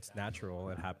 It's natural.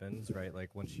 It happens, right?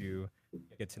 Like once you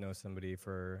get to know somebody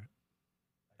for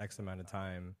X amount of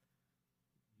time,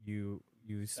 you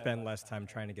spend less time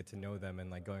trying to get to know them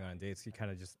and like going on dates. You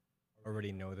kind of just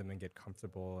already know them and get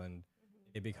comfortable, and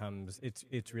it becomes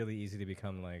it's really easy to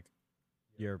become like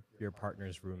your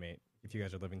partner's roommate if you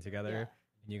guys are living together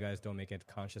and you guys don't make a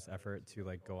conscious effort to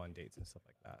like go on dates and stuff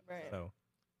like that. Right. So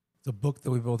The book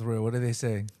that we both read, what do they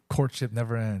say? Courtship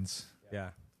never ends. yeah.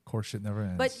 Courtship never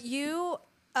ends. But you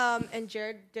and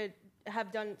Jared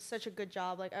have done such a good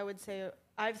job. Like I would say,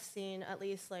 I've seen at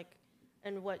least like,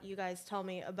 and what you guys tell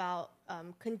me about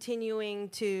continuing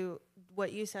to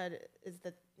what you said is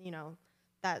that, you know,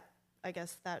 that I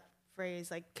guess that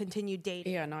phrase like continue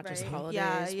dating. Yeah, not just right?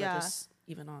 holidays, but just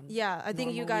even on. Yeah, I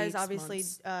think you normal guys weeks, obviously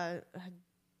months.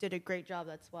 did a great job.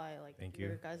 That's why like Thank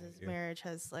your you. guys' Thank you. marriage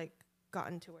has like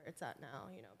gotten to where it's at now,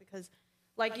 you know, because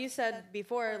like you said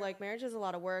before, like marriage is a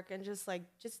lot of work, and just I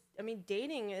mean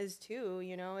dating is too,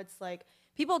 you know. It's like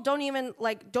people don't even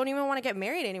want to get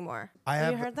married anymore.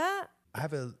 Have you heard that? I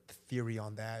have a theory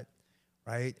on that,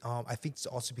 right? I think it's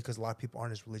also because a lot of people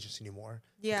aren't as religious anymore.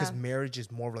 Yeah. Because marriage is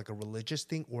more of like a religious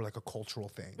thing or like a cultural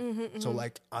thing. So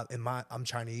like I'm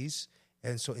Chinese,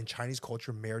 and so in Chinese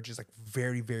culture, marriage is like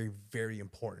very, very, very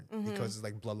important because it's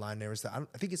like bloodline and everything.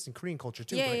 I think it's in Korean culture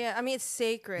too. but Yeah. I mean, it's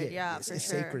sacred. Yeah, it's for it's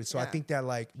sure. sacred. So I think that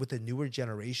like with the newer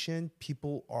generation,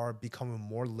 people are becoming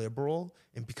more liberal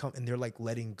and they're like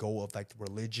letting go of like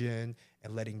religion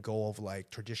and letting go of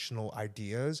like traditional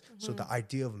ideas. So the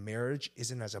idea of marriage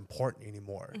isn't as important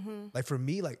anymore. Like for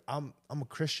me, like I'm a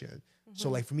Christian. So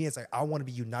like for me, it's like I want to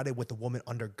be united with a woman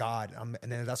under God. And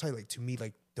then that's why like to me,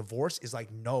 like divorce is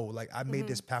like no. Like I made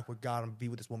this pact with God. I'm gonna be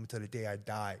with this woman till the day I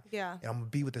die. Yeah. And I'm gonna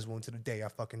be with this woman till the day I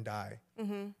fucking die.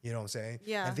 You know what I'm saying?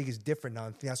 Yeah. And I think it's different now. I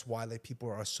think that's why like people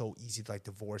are so easy to like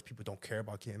divorce. People don't care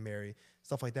about getting married,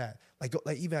 stuff like that. Like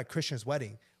even at Christian's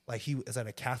wedding, like he was at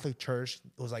a Catholic church.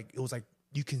 It was like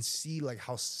you can see like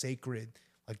how sacred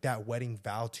like that wedding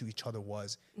vow to each other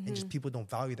was, and just people don't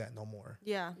value that no more.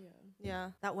 Yeah.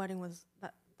 That wedding was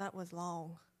that was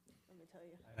long. Let me tell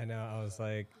you. I know. I was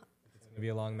like, it's gonna be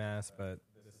a long mass, but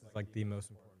this is like the most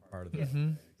important part of it.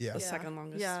 Yeah, The yeah. second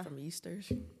longest from Easter.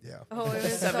 Oh, it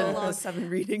was so long. 7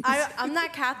 readings. I'm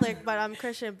not Catholic, but I'm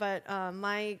Christian. But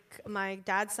my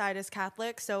dad's side is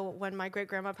Catholic. So when my great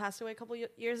grandma passed away a couple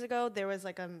years ago, there was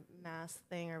like a mass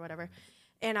thing or whatever,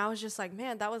 and I was just like,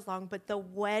 man, that was long. But the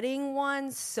wedding one,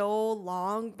 so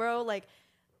long, bro. Like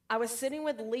I was sitting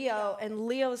with Leo, and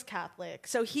Leo's Catholic,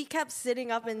 so he kept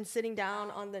sitting up and sitting down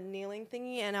on the kneeling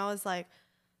thingy, and I was like,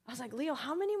 Leo,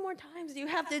 how many more times do you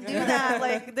have to do that?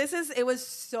 Like it was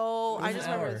so. I just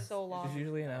remember it was so long. It's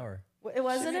usually an hour. It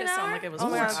wasn't made an it sound hour. like it was oh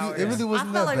my more gosh. hours. It really wasn't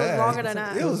I felt that like it was bad. longer than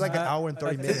that. It was like an hour and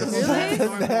 30 minutes. Really?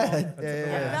 Yeah.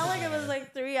 It felt like it was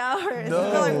like 3 hours. No.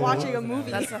 I felt like watching a movie.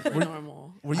 That's not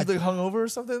normal. Were you like hungover or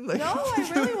something? Like, No,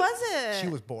 I really wasn't. She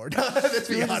was bored. Let's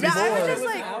be honest. Yeah, I was It just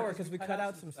was like, an hour because we cut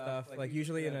out some stuff. Like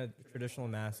usually in a traditional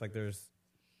mass, like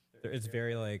it's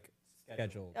very like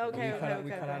scheduled. Okay, We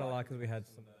cut out a okay. lot because we had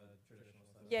some traditional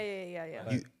stuff.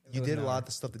 yeah. You you did a lot of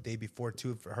the stuff the day before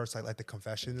too for her side, like the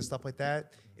confession and stuff like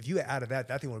that. If you had added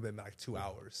that thing would have been like 2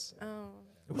 hours. Oh.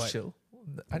 It was But- chill.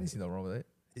 I didn't see nothing wrong with it.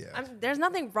 Yeah. There's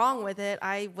nothing wrong with it.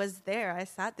 I was there. I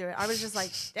sat through it. I was just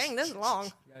like, dang, this is long.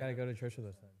 You gotta go to church with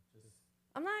us then.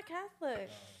 I'm not Catholic.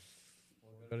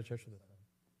 Go to church with us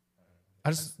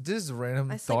then. This is a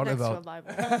random I sleep thought next to a about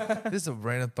Bible. this is a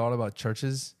random thought about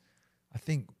churches. I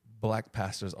think black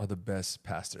pastors are the best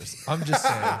pastors. I'm just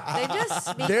saying. They just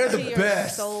speak They're to the your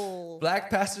best. soul.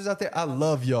 Black pastors out there, I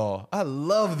love y'all. I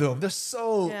love them. They're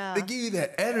so Yeah. they give you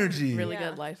that energy. Really Yeah.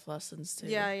 good life lessons too.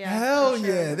 Yeah, yeah. Hell for sure.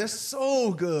 yeah, they're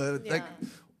so good. Yeah. Like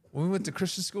when we went to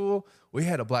Christian school, we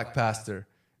had a black pastor,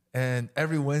 and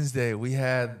every Wednesday we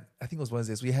had, I think it was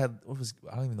Wednesdays, we had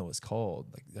I don't even know what it's called,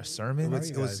 like their sermon. Are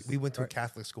you guys? We went to a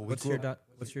Catholic school. We What's grew your up-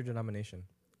 what's your denomination?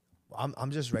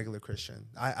 I'm just regular Christian.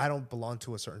 I don't belong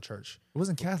to a certain church. It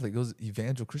wasn't Catholic. It was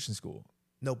Evangel Christian school.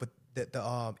 No, but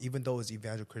the even though it was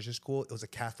evangelical Christian school, it was a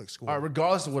Catholic school. All right,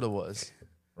 regardless of what it was,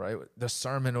 right? The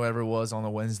sermon, or whatever it was on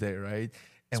a Wednesday, right?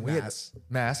 And we Mass. had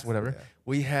mass, whatever. Yeah.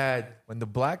 We had when the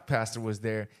black pastor was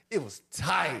there, it was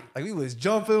tight. Like we was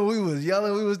jumping, we was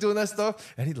yelling, we was doing that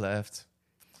stuff, and he left.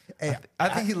 Hey, I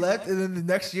think he left, and then the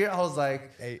next year I was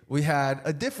like, Hey. we had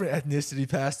a different ethnicity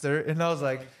pastor, and I was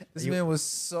like, this man was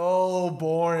so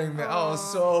boring, man. I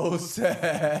was so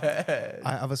sad.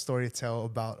 I have a story to tell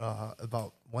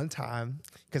about one time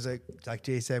because like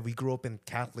Jay said, we grew up in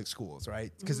Catholic schools,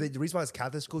 right? Because the reason why it's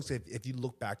Catholic schools, if you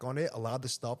look back on it, a lot of the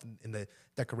stuff in the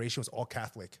decoration was all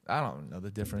Catholic. I don't know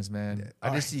the difference, man. Yeah.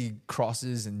 I just see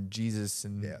crosses and Jesus,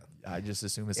 and Yeah. I just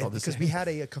assume it's all the Because same. we had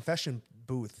a confession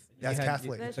booth that's You had-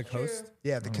 Catholic. You That's took host. true.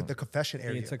 Yeah, the confession You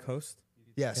area. took host.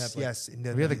 Yes, have, like- yes.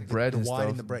 And We had, like, bread the and wine stuff.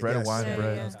 and the bread. Bread and yes. wine and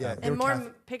bread. Yeah, and yeah. Yeah, stuff. they And were more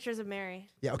Catholic. pictures of Mary.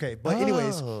 Yeah, okay. But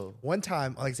anyways, Oh. one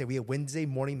time, like I said, we had Wednesday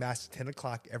morning mass at 10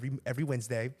 o'clock every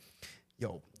Wednesday.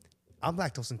 Yo, I'm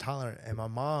lactose intolerant, and my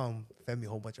mom fed me a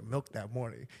whole bunch of milk that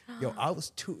morning. Yo, I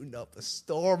was tooting up a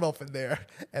storm up in there,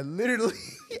 and literally,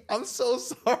 I'm so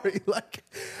sorry. Like,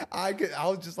 I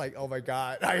was just like, oh my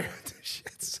god, I heard this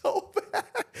shit so bad,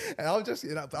 and I was just,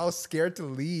 I was scared to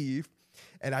leave,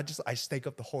 and I stake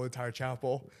up the whole entire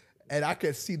chapel, and I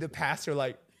could see the pastor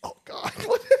like, oh god,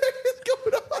 what the heck is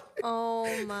going on? Oh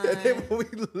And my. then when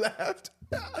we left,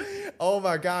 oh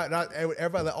my god! And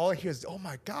everybody, all I hear is, "Oh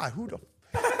my god, who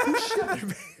shit their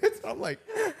pants?" I'm like,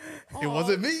 it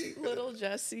wasn't me. Little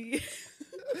Jesse.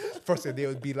 First thing they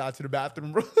would be allowed to the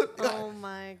bathroom. Oh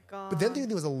my god. But then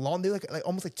there was a long, they were like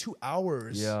almost like 2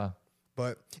 hours. Yeah.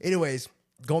 But anyways,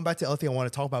 going back to the other thing I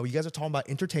want to talk about, you guys are talking about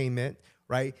entertainment,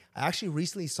 right? I actually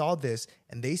recently saw this,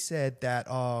 and they said that,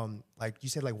 like you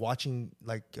said, like watching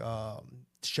like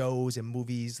shows and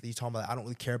movies that you're talking about, I don't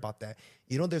really care about that.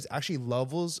 You know, there's actually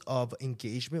levels of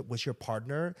engagement with your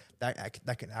partner that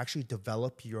can actually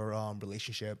develop your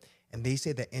relationship. And they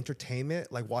say that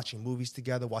entertainment, like watching movies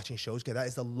together, watching shows together, that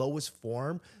is the lowest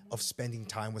form of spending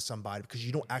time with somebody because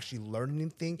you don't actually learn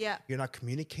anything. Yeah. You're not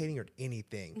communicating or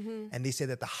anything. And they say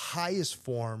that the highest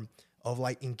form of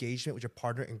like engagement with your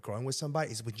partner and growing with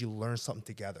somebody is when you learn something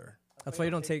together. That's why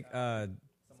you don't take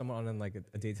someone on like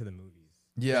a date to the movies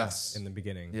Yes. in the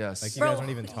beginning. Yes. Like you Bro, guys don't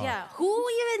even talk. Yeah, who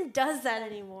even does that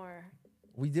anymore?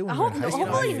 We did I when we were in hope- high school.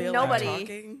 hopefully I feel nobody. Like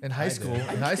talking. In high I school. did.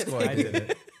 In high school, I I did did.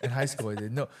 it. In high school, I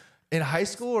did. No. In high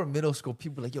school or middle school,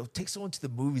 people were like, yo, take someone to the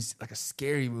movies, like a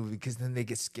scary movie, because then they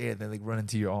get scared. Then they run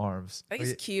into your arms. I think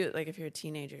it's cute, like if you're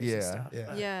teenagers Yeah, and stuff. yeah.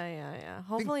 but- Yeah.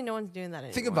 Hopefully no one's doing that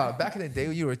anymore. Think about it. Back in the day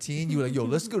when you were a teen, you were like, yo,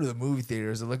 let's go to the movie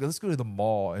theaters. Or like, let's go to the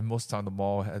mall. And most of the time, the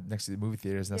mall had next to the movie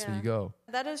theaters, and that's where Yeah. you go.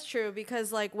 That is true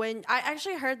because like when I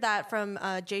actually heard that from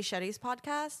Jay Shetty's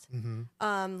podcast,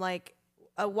 like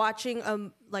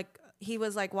watching like he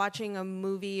was like watching a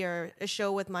movie or a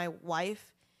show with my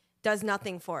wife does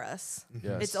nothing for us.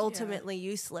 Yes. It's ultimately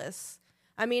useless.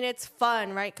 I mean, it's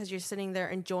fun, right? Because you're sitting there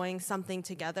enjoying something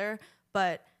together,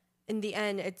 but in the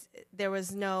end, there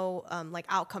was no like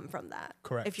outcome from that.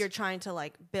 Correct. If you're trying to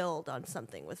like build on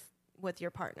something with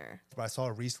your partner. But I saw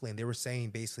it recently, and they were saying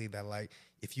basically that like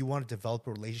if you want to develop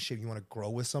a relationship, you want to grow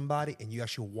with somebody, and you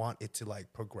actually want it to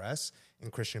like progress.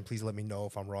 And Christian, please let me know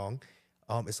if I'm wrong.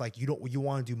 It's like you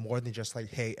want to do more than just like,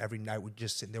 hey, every night we're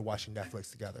just sitting there watching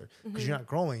Netflix together because you're not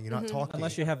growing, you're not talking.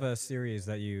 Unless you have a series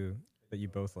that you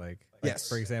both like. Yes.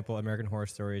 For example, American Horror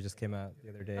Story just came out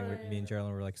the other day. And me and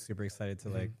Geraldine were like super excited to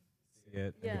like see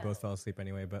it. And Yeah. we both fell asleep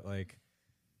anyway. But like,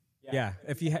 yeah,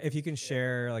 if you can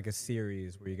share like a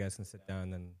series where you guys can sit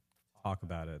down and talk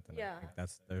about it, then Yeah. I think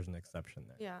there's an exception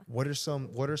there. Yeah. What are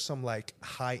some like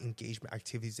high engagement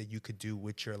activities that you could do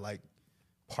with your like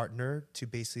partner to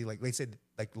basically like they said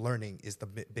like learning is the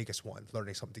biggest one,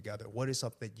 learning something together. What is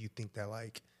something that you think that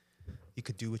like you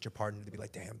could do with your partner to be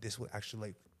like, damn, this would actually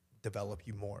like develop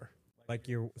you more? Like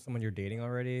someone you're dating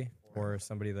already, or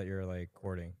somebody that you're like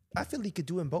courting. I feel you could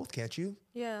do in both, can't you?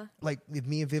 Yeah. Like if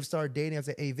me and Viv started dating, I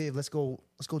say, hey Viv, let's go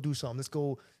do something. Let's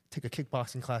go take a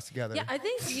kickboxing class together. Yeah, I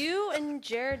think you and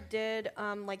Jared did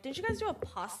like didn't you guys do a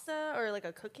pasta or like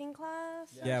a cooking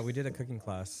class? Yeah, we did a cooking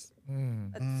class.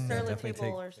 At Surly Definitely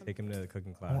Table or something. take him to the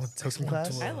cooking I want class. to take Cooking one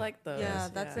class? to I like those. Yeah,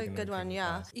 that's a Taking good them one. cooking Yeah.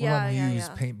 class. What Yeah, about yeah, Muse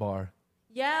yeah. Paint Bar?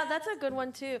 Yeah, that's a good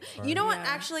one too. You know what? Yeah.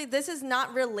 Actually, this is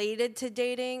not related to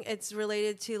dating. It's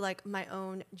related to like my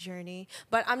own journey.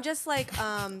 But I'm just like,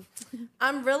 I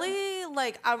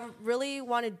really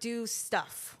want to do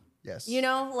stuff. Yes. You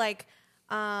know, like,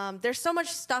 there's so much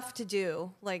stuff to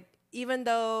do. Like, even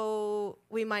though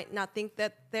we might not think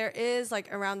that there is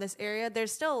like around this area,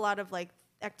 there's still a lot of like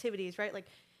activities, right? Like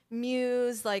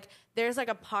Muse, like there's like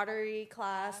a pottery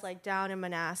class like down in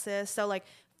Manassas. So like,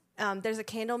 there's a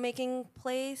candle making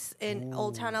place in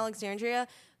Old Town Alexandria.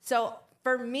 So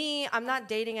for me, I'm not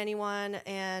dating anyone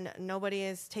and nobody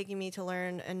is taking me to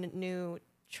learn a new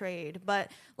trade. But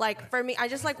like for me, I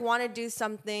just like want to do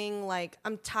something like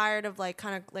I'm tired of like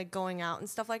kind of like going out and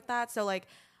stuff like that. So like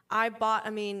I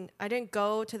didn't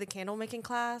go to the candle making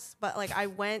class, but like I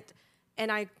went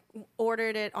and I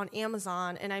ordered it on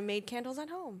Amazon and I made candles at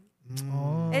home.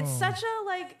 It's such a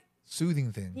like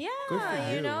Soothing thing.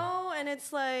 yeah, you know, and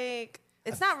it's like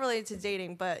it's not related to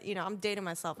dating, but you know, I'm dating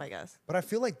myself, I guess. But I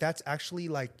feel like that's actually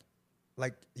like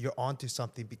you're onto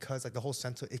something because like the whole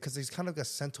because there's kind of a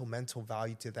sentimental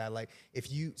value to that. Like if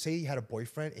you say you had a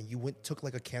boyfriend and you took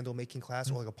like a candle making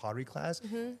class or like a pottery class,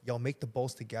 y'all make the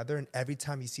bowls together, and every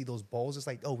time you see those bowls, it's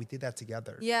like, oh, we did that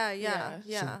together. Yeah.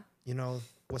 So, you know,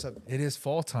 what's up? It is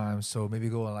fall time, so maybe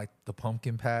go on like the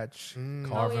pumpkin patch,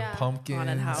 carving yeah. pumpkins,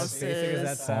 Haunted As basic as that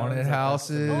houses. sounds, Haunted like, that's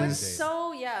houses. a Oh, good it's date.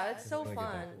 so it's so really good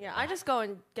fun. date. Yeah, I just go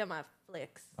and get my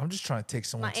flicks, I'm just trying to take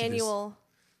someone my to annual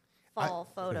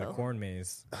fall For the photo. corn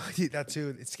maze. That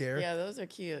too. It's scary. Yeah, those are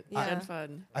cute Yeah. and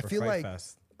fun. I for feel Fright like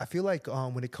Fest.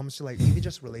 when it comes to like even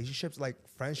just relationships, like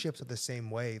friendships are the same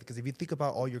way. Because if you think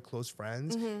about all your close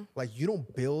friends, like you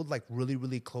don't build like really,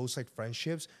 really close like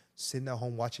friendships sitting at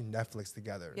home watching Netflix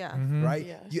together. Yeah. Right?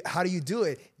 Yeah. How do you do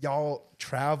it? Y'all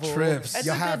travel. Trips. It's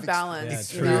Y'all a have good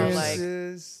balance, Yeah, you know, like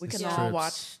experiences. we can Trips. all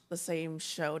watch the same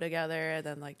show together and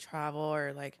then like travel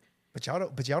or like But y'all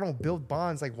don't build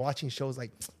bonds like watching shows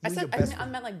like you and your best I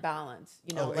meant like balance,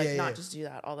 you know, Oh, like yeah, not yeah. just do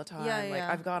that all the time. Yeah, Like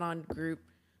yeah. I've gone on group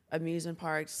amusement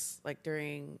parks like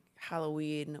during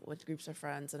Halloween with groups of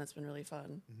friends and it's been really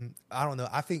fun. I don't know.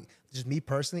 I think just me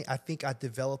personally, I think I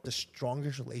developed the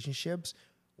strongest relationships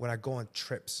when I go on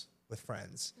trips with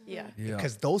friends. Yeah. Yeah.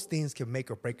 Because those things can make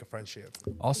or break a friendship.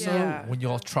 Also, Yeah. when you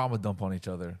all trauma dump on each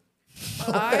other.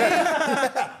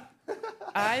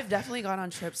 I've definitely gone on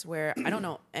trips where I don't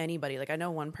know anybody. Like I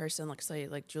know one person, like say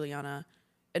like Juliana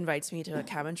invites me to a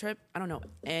cabin trip. I don't know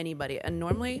anybody. And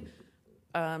normally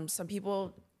some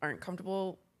people aren't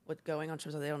comfortable with going on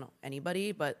trips where they don't know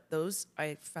anybody, but those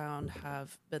I found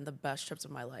have been the best trips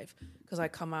of my life because I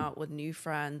come out with new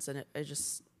friends and I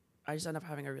just end up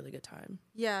having a really good time.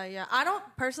 Yeah. I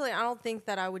don't think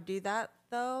that I would do that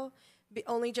though.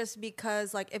 Only just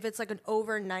because like if it's like an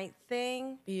overnight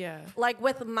thing, Yeah. like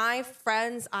with my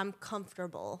friends, I'm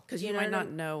comfortable Because you know might what not I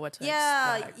mean? know what to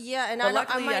Yeah, expect. and But I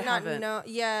luckily might I not haven't. know.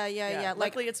 Yeah. Like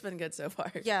Luckily it's been good so far.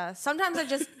 yeah, sometimes I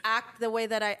just act the way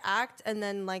that I act, and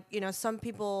then like some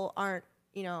people aren't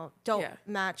don't Yeah.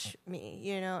 match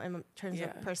me in terms Yeah.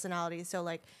 of personality. So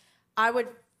like I would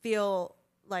feel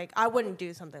like I wouldn't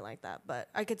do something like that, but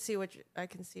I can see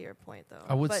your point though.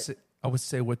 I would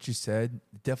say what you said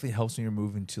definitely helps when you're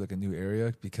moving to like a new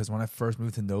area, because when I first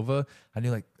moved to Nova, I knew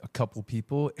like a couple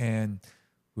people and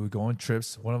we would go on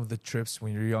trips. One of the trips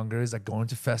when you're younger is like going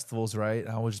to festivals, right? And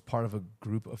I was just part of a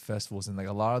group of festivals, and like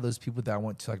a lot of those people that I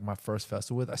went to like my first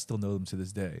festival with, I still know them to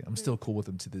this day. I'm still cool with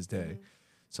them to this day.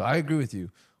 So I agree with you.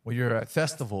 When you're at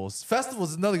festivals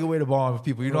is another good way to bond with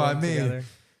people. You know what I mean? Together.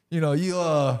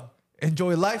 You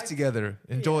enjoy life together.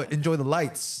 Enjoy the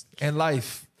lights and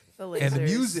life. And the lasers.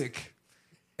 music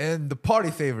and the party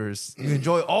favors. You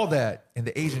enjoy all that and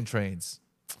the Asian trains.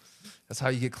 That's how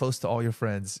you get close to all your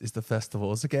friends, is the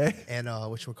festivals, okay? And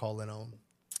which we're calling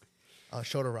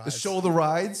shoulder rides. The shoulder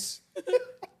rides.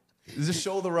 Is it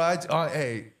shoulder rides?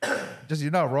 Hey, just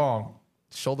you're not wrong.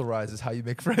 Shoulder rides is how you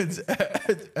make friends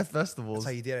at festivals. That's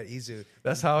how you did at Izu.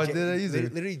 That's how I did at Izu.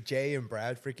 Literally, Jay and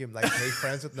Brad freaking like made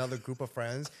friends with another group of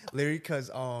friends. Literally, because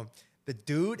the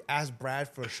dude asked Brad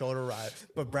for a shoulder ride,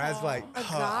 but Brad's like, A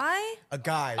guy? a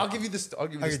guy. I'll give you the story.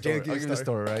 Okay, Jay, give I'll you give you the the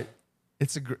story, right?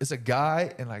 It's a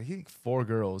guy, and like 4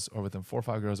 girls are with him, 4 or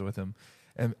 5 girls are with him,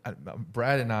 and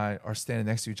Brad and I are standing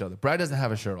next to each other. Brad doesn't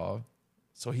have a shirt off,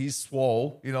 so he's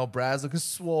swole. You know, Brad's looking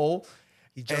swole.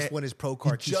 He just And won his pro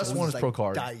card. He just won his pro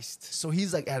card. Diced. So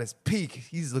he's like at his peak.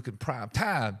 He's looking prime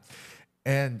time.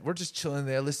 And we're just chilling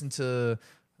there, listening to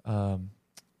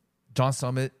John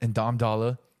Summit and Dom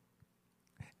Dalla.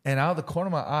 And out of the corner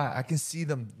of my eye, I can see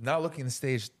them not looking at the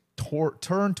stage,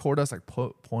 turn toward us, like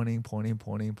pointing.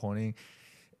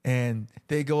 And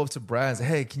they go up to Brad and say,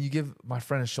 hey, can you give my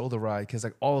friend a shoulder ride? Because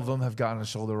like all of them have gotten a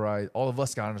shoulder ride. All of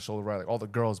us got a shoulder ride, like all the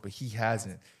girls, but he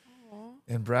hasn't.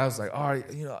 And Brad's like, all right,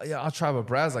 yeah, I'll try. But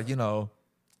Brad's like, he's a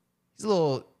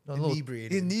little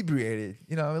inebriated,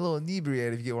 a little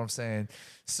inebriated, if you get what I'm saying.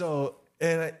 So,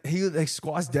 and he like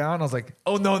squats down. I was like,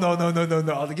 oh, no. I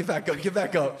was like, get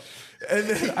back up. And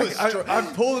then I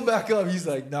pulled him back up. He's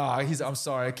like, nah, I'm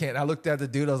sorry, I can't. I looked at the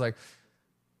dude. I was like,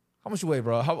 how much you weigh,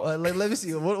 bro? Let me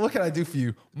see. What can I do for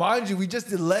you? Mind you, we just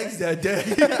did legs that day.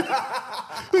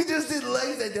 I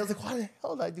was like, why the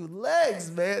hell did I do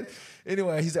legs, man?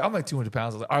 Anyway, he's like, I'm like 200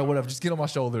 pounds. I was like, all right, whatever. Just get on my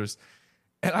shoulders.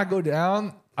 And I go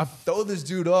down. I throw this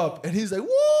dude up. And he's like,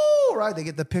 woo! Right? They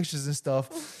get the pictures and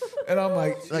stuff. And I'm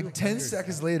like 10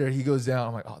 seconds later, he goes down.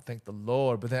 I'm like, oh, thank the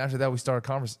Lord. But then after that, we started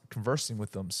conversing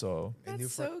with them. So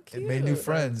That's so cute. it made new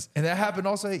friends. And that happened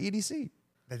also at EDC.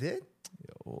 That did?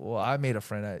 Well, I made a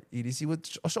friend at EDC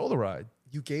with a shoulder ride.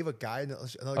 You gave a guy another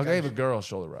I guy gave a girl a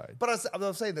shoulder ride. But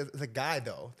I'm saying the guy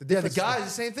though. The difference guy is is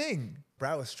the same thing.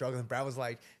 Brad was struggling. Brad was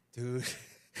like, dude,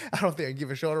 I don't think I can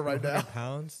give a shoulder right now.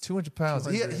 Pounds. 200 pounds.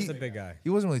 He's a big guy. He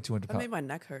wasn't really 200 That pounds. made my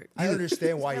neck hurt. I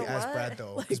understand why you know asked what? Brad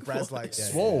though. Because Brad's like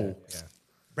Swole. Yeah.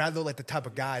 Brad looked like the type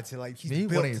of guy to like he's Me,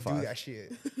 built to do 185. that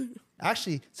shit.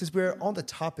 Actually, since we're on the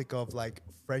topic of like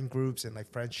friend groups and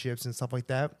like friendships and stuff like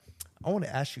that, I want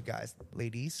to ask you guys,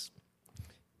 ladies,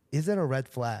 is it a red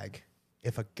flag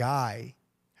if a guy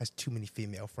has too many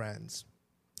female friends?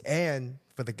 And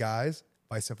for the guys,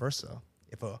 vice versa.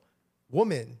 If a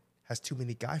woman has too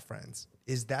many guy friends,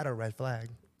 is that a red flag?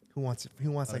 Who wants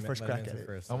like first crack at it?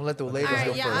 I'm gonna let the ladies All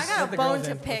go right, yeah, first. I got Let a the bone girls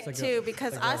to in- pick let the too girl-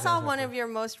 because let the I girls saw answer one first. of your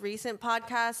most recent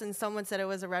podcasts and someone said it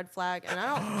was a red flag, and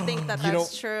I don't think that You know,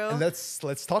 that's true. and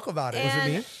let's talk about it.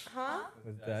 And- Huh?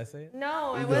 Did I say it?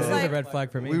 No, it It was was a like red flag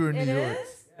for me. We were in it New York.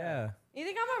 is. Yeah. You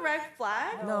think I'm a red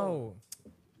flag? No.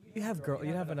 You have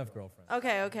enough girlfriends.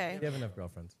 Okay. You have enough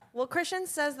girlfriends. Well, Christian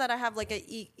says that I have like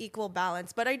a equal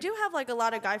balance, but I do have like a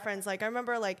lot of guy friends. Like I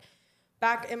remember like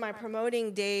back in my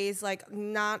promoting days, like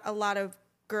not a lot of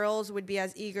girls would be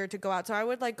as eager to go out. So I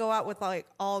would like go out with like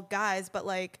all guys, but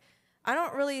like I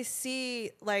don't really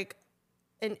see like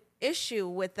an issue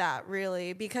with that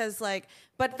really because like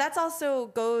but that's also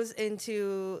goes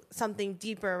into something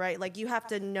deeper, right? Like you have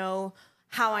to know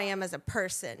how I am as a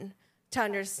person to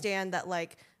understand that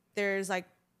like there's like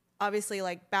obviously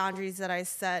like boundaries that I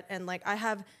set and like I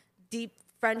have deep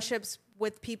friendships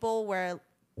with people where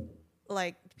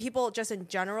like people just in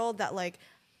general that like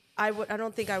I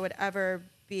don't think I would ever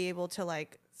be able to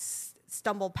like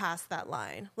stumble past that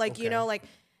line. Like you know like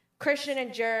Christian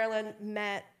and Geraldine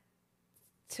met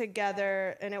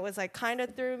together and it was like kind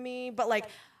of through me, but like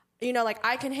you know like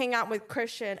I can hang out with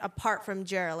Christian apart from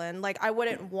Geraldine. Like I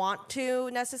wouldn't want to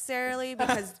necessarily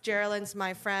because Geraldine's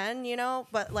my friend, you know,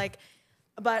 but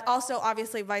also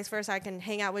obviously vice versa. I can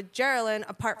hang out with Geraldine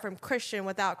apart from Christian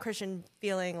without Christian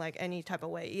feeling like any type of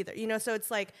way either. You know, so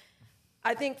it's like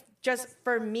I think just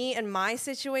for me and my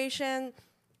situation,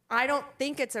 I don't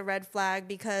think it's a red flag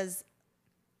because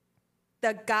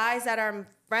the guys that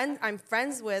I'm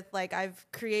friends with, like I've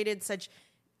created such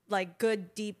like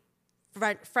good deep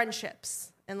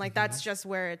friendships, and like that's just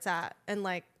where it's at. And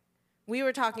like we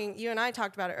were talking, you and I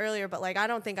talked about it earlier, but like I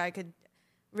don't think I could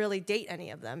really date any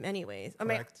of them anyways. I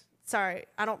mean, Correct. sorry,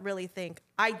 I don't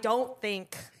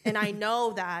think, and I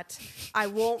know that I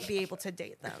won't be able to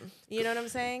date them. You know what I'm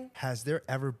saying? Has there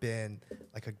ever been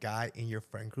like a guy in your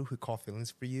friend group who caught feelings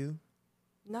for you?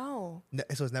 No.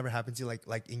 So it's never happened to you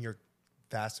like in your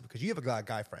vast because you have a lot of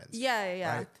guy friends.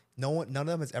 Yeah. Right? None of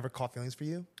them has ever caught feelings for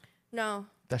you. No.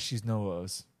 That she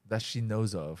knows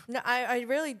of. No, I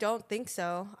really don't think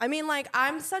so. I mean, like,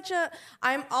 I'm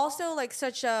also like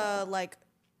such a,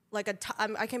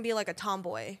 I can be like a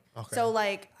tomboy. Okay. So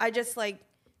like, I just like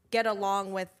get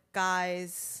along with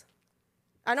guys.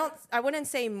 I wouldn't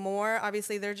say more,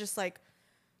 obviously they're just like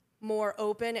more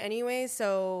open anyway.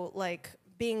 So like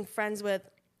being friends with,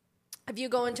 if you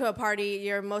go into a party,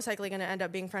 you're most likely going to end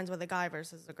up being friends with a guy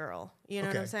versus a girl. You know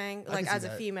what I'm Okay. saying? I Like can as see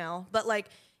a that. female, but like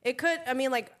it could, I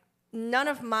mean, like none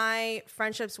of my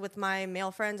friendships with my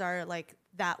male friends are like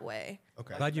that way.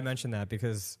 Okay. Glad you mentioned that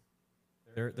because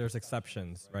there's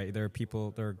exceptions, right? There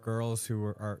are girls who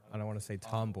are I don't want to say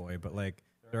tomboy, but like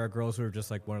there are girls who are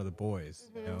just like one of the boys,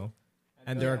 you know,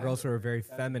 and there are girls who are very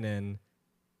feminine,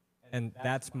 and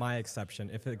that's my exception.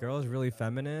 If a girl is really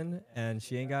feminine and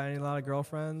she ain't got a lot of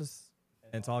girlfriends,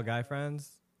 and it's all guy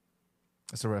friends,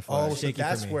 It's a red flag. Oh, so shaky for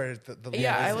that's me. where the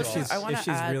Yeah, line I is was. drawn. I want if to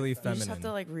she's add. really You just have feminine.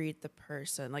 to like read the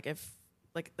person, like if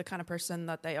like the kind of person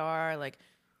that they are, like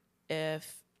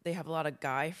if they have a lot of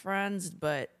guy friends,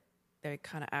 but they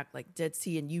kind of act like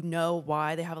ditzy, and you know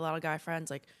why they have a lot of guy friends,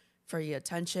 like for your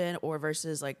attention, or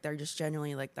versus like they're just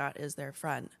genuinely like that is their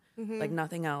friend, like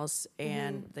nothing else,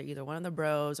 and they're either one of the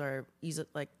bros or easy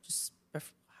like just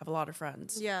have a lot of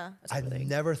friends. Yeah. That's what I I think.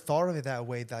 never thought of it that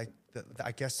way. Like,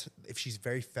 I guess if she's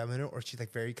very feminine or she's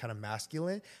like very kind of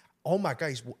masculine, oh my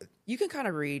gosh, You can kind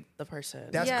of read the person.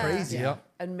 that's Yeah. crazy. Yep.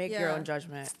 And make your Yeah. own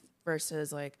judgment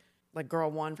versus like girl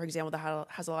one, for example, that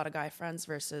has a lot of guy friends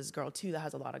versus girl two that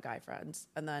has a lot of guy friends,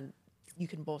 and then you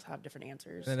can both have different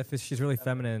answers. and if she's really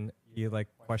feminine, you like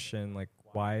question like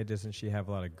why doesn't she have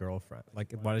a lot of girlfriends?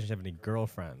 Like why doesn't she have any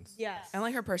girlfriends? Yes. And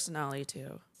like her personality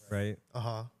too. Right?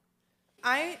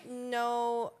 I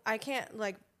know I can't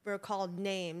like recall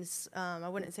names. I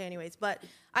wouldn't say anyways, but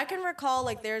I can recall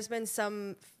like there's been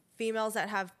some females that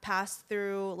have passed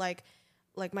through like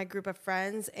my group of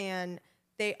friends, and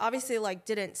they obviously like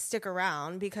didn't stick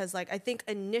around because like I think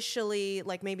initially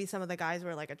like maybe some of the guys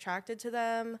were like attracted to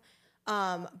them,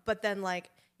 but then like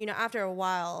after a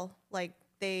while like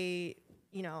they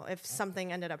if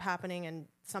something ended up happening and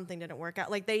something didn't work out,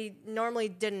 like they normally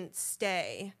didn't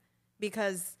stay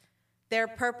because their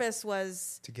purpose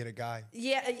was To get a guy.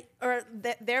 or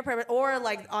their purpose, or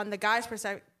like on the guy's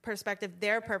perspective,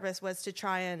 their purpose was to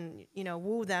try and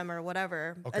woo them or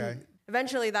whatever. Okay. And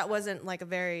eventually, that wasn't like a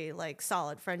very like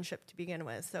solid friendship to begin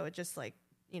with, so it just like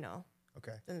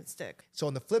Okay. didn't stick. So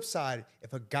on the flip side,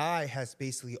 if a guy has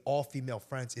basically all female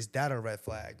friends, is that a red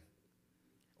flag?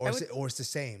 Or it's the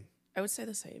same? I would say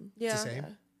the same. Yeah, the same?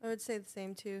 I would say the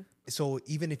same too. So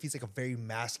even if he's like a very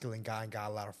masculine guy and got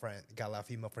a lot of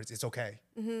female friends, it's okay.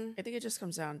 I think it just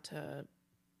comes down to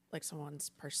like someone's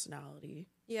personality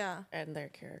Yeah. and their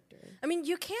character. I mean,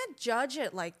 you can't judge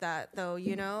it like that, though.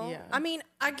 Yeah. I mean,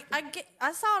 I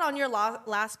saw it on your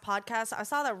last podcast. I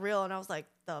saw that reel, and I was like,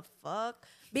 the fuck?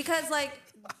 Because like,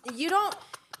 you don't.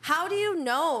 How do you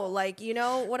know? Like, you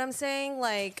know what I'm saying?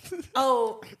 Like,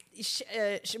 oh,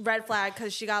 red flag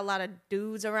because she got a lot of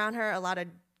dudes around her, a lot of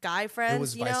guy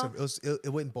friends. It was it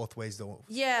went both ways though.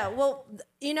 Yeah, well,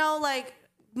 like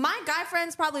my guy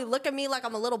friends probably look at me like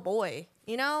I'm a little boy,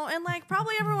 and like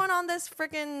probably everyone on this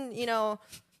freaking,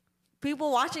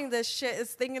 people watching this shit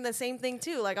is thinking the same thing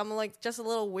too. Like I'm like just a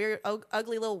little weird,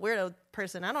 ugly little weirdo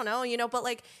person. I don't know, but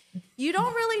like you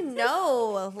don't really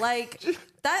know like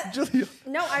that.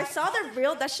 No, I saw the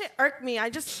reel. That shit irked me. I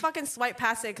just fucking swiped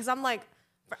past it because I'm like,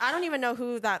 I don't even know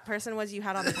who that person was you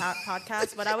had on the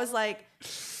podcast, but I was like,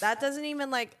 that doesn't even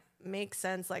like make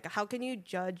sense. Like, how can you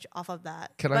judge off of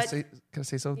that? Can I say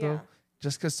something Yeah. though?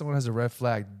 Just because someone has a red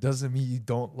flag doesn't mean you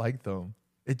don't like them.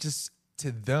 It just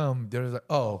to them they're like,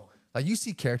 oh, like you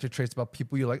see character traits about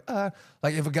people. You're like,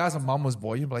 like if a guy's a mama's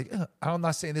boy, you're like, I'm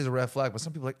not saying there's a red flag, but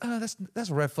some people are like, that's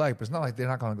a red flag, but it's not like they're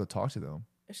not gonna go talk to them.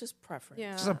 It's just preference.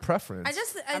 Yeah. It's just a preference.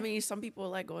 I mean, some people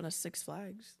like going to Six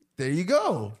Flags. There you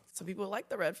go. Some people like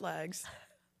the red flags.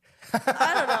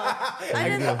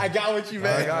 I got what you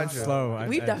meant. I got you. Slow.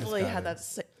 We've definitely had that.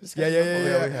 Yeah.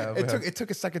 Yeah, we have. It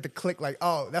took a second to click. Like,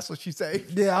 oh, that's what you say.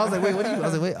 Yeah, I was like, wait, what do you? I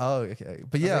was like, wait, oh, okay,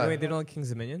 but yeah, Wait, they don't like King's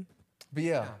Dominion? but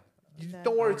yeah. You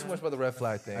don't worry too much about the red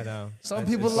flag thing. I know. Some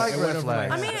people like red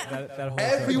flags. I mean, that whole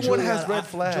Everyone has Juliana, red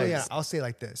flags. Juliana, I'll say it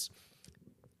like this.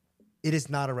 It is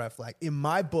not a red flag. In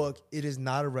my book, it is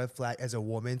not a red flag as a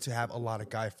woman to have a lot of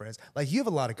guy friends. Like, you have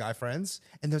a lot of guy friends,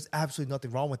 and there's absolutely nothing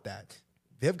wrong with that.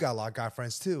 They've got a lot of guy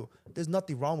friends, too. There's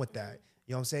nothing wrong with that.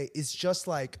 You know what I'm saying? It's just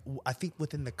like, I think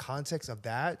within the context of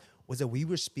that was that we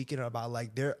were speaking about,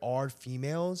 like, there are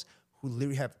females who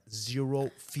literally have zero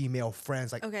female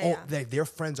friends. Like, Okay, yeah. their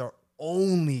friends are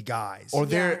only guys. Or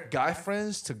their Yeah. guy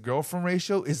friends to girlfriend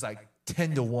ratio is like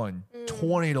 10 to 1,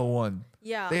 20 to 1.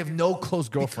 Yeah. They have no close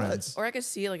girlfriends. Or I could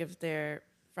see like if they're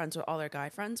friends with all their guy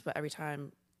friends, but every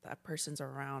time that person's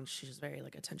around, she's just very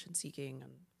like attention seeking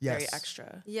and very Yes.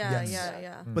 extra. yeah, Yes.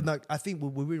 yeah. But like, I think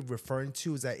what we were referring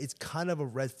to is that it's kind of a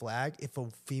red flag if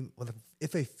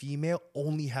a female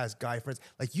only has guy friends.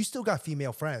 Like, you still got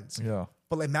female friends. Yeah.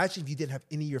 But like, imagine if you didn't have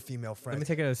any of your female Let me friends.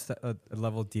 take it a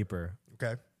level deeper.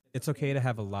 Okay. It's okay to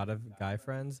have a lot of guy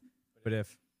friends, but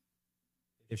if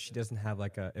she doesn't have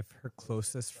like if her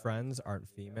closest friends aren't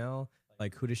female,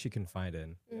 like who does she confide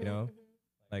in? You know,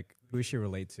 like who does she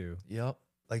relate to? Yep.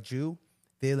 Like, Drew,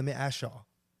 let me ask y'all.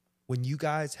 When you're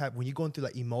going through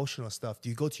like emotional stuff, do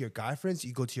you go to your guy friends or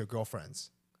you go to your girlfriends?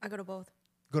 I go to both.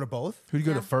 Go to both? Who'd you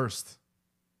go Yeah. to first?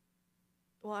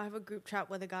 Well, I have a group chat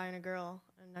with a guy and a girl,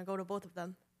 and I go to both of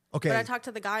them. Okay. But I talk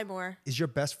to the guy more. Is your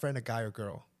best friend a guy or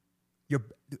girl?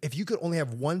 If you could only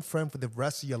have one friend for the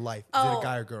rest of your life, is it a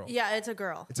guy or girl? Yeah, it's a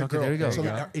girl. It's a Okay, girl. there you go. So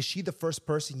Yeah. is she the first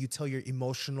person you tell your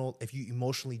emotional, if you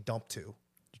emotionally dump to?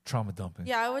 Trauma dumping.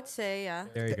 Yeah, I would say, yeah.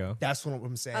 There you go. That's what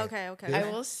I'm saying. Okay. I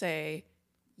will say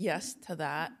yes to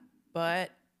that,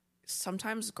 but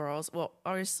sometimes girls, well,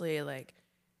 obviously, like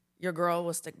your girl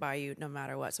will stick by you no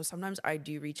matter what. So sometimes I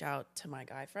do reach out to my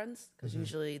guy friends because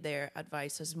usually their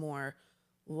advice is more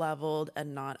leveled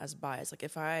and not as biased. Like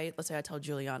if let's say I tell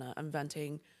Juliana I'm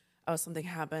venting, oh, something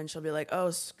happened, she'll be like,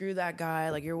 oh, screw that guy,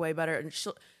 like you're way better. And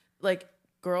she'll, like,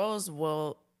 girls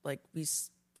will like be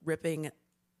ripping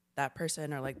that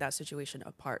person or like that situation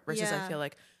apart versus I Yeah. feel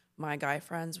like my guy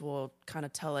friends will kind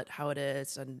of tell it how it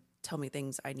is and tell me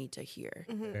things I need to hear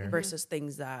Fair. versus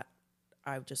things that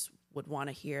I just would want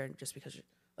to hear just because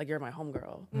like you're my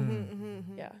homegirl.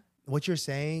 Yeah. What you're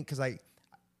saying, because like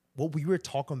what we were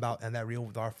talking about in that reel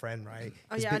with our friend, right?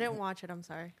 Oh, is yeah, ba- I didn't watch it. I'm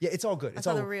sorry. Yeah, it's all good. It's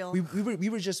saw all the reel. We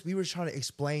were trying to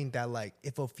explain that like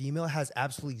if a female has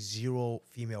absolutely zero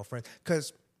female friends,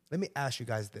 because let me ask you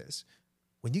guys this: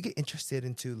 when you get interested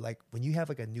into like when you have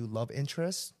like a new love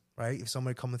interest, right? If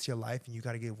somebody comes into your life and you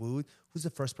got to get wooed, who's the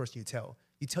first person you tell?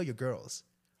 You tell your girls,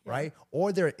 right?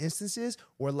 Or there are instances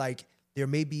where like there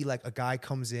may be like a guy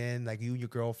comes in, like you and your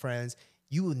girlfriends,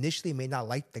 you initially may not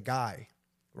like the guy.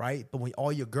 Right, but when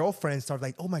all your girlfriends start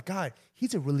like, "Oh my God,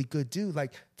 he's a really good dude,"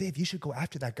 like Dave, you should go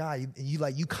after that guy, and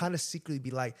you kind of secretly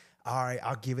be like, "All right,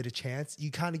 I'll give it a chance."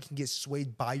 You kind of can get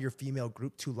swayed by your female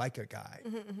group to like a guy.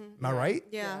 Am I right?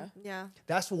 Yeah.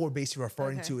 That's what we're basically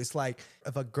referring Okay. to. It's like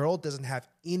if a girl doesn't have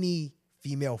any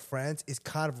female friends, it's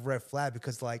kind of a red flag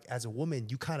because like as a woman,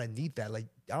 you kind of need that. Like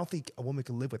I don't think a woman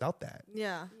can live without that.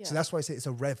 Yeah. So that's why I say it's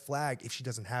a red flag if she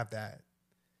doesn't have that.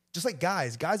 Just like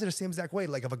guys are the same exact way.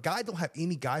 Like if a guy don't have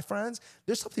any guy friends,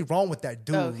 there's something wrong with that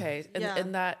dude. Okay. Yeah.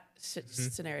 In that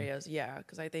scenarios, yeah,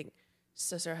 because I think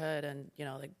sisterhood and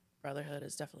like brotherhood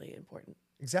is definitely important.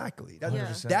 Exactly. That's, Yeah.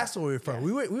 100%. that's what we're from.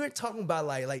 We were talking about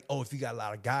like oh, if you got a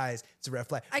lot of guys, it's a red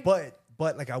flag. I-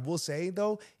 But like I will say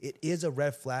though, it is a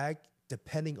red flag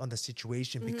depending on the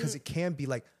situation because it can be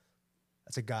like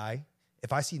that's a guy.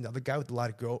 If I see another guy with a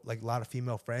lot of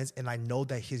female friends, and I know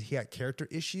that he had character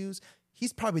issues,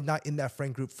 he's probably not in that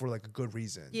friend group for like a good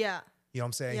reason. Yeah. You know what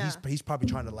I'm saying? Yeah. He's probably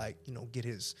trying to like, get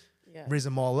his Yeah. raise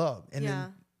them all up. And Yeah.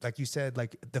 then like you said,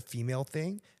 like the female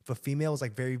thing, if a female is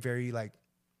like very, very like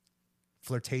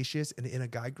flirtatious and in a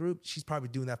guy group, she's probably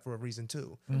doing that for a reason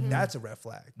too. That's a red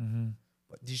flag.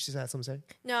 But did you just have something to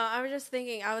say? No, I was just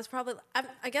thinking,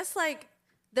 I guess like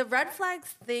the red flags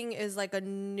thing is like a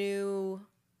new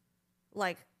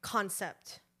like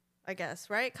concept, I guess,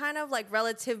 right? Kind of like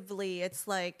relatively, it's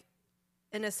like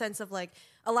in a sense of like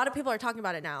a lot of people are talking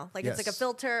about it now. Like it's like a Yes.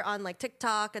 filter on like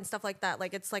TikTok and stuff like that.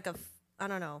 Like it's like I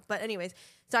don't know. But anyways,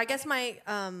 so I guess my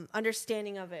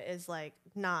understanding of it is like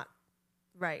not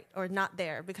right or not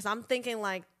there because I'm thinking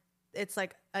like it's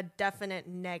like a definite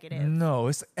negative. No,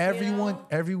 it's everyone. know?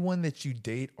 Everyone that you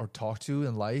date or talk to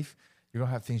in life, you're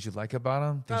gonna have things you like about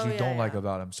them, things Oh, you yeah, don't like yeah.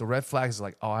 about them. So red flags is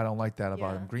like, oh, I don't like that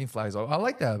about Yeah. him. Green flags, oh, I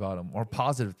like that about him. Or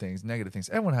positive things, negative things.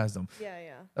 Everyone has them. Yeah.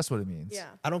 That's what it means. Yeah.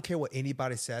 I don't care what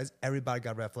anybody says. Everybody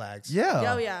got red flags.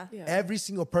 Yeah. Oh yeah. Yeah. Every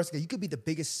single person. You could be the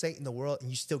biggest saint in the world and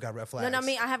you still got red flags. No, not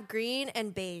me. I have green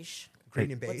and beige.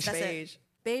 Green and beige. That's Beige. it.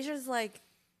 Beige is like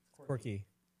Quirky.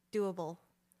 doable.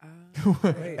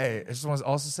 Hey, I just want to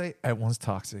also say everyone's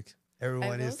toxic. Everyone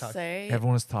I is will toxic. say,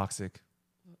 Everyone is toxic.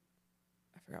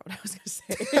 I forgot what I was gonna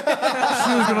say.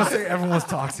 She was gonna say everyone's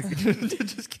toxic.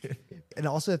 Just kidding. And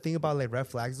also the thing about like red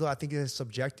flags though, I think it's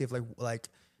subjective. Like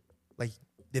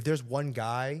if there's one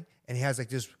guy and he has like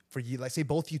this for you, like say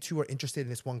both you two are interested in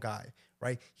this one guy,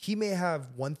 right? He may have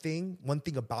one thing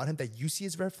about him that you see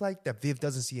as a red flag that Viv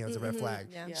doesn't see as a red flag.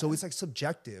 yeah. Yeah. So it's like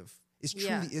subjective. It's truly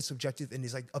Yeah. is subjective and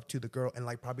it's like up to the girl and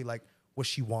like probably like what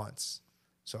she wants.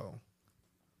 So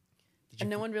And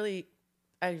no one really,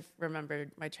 I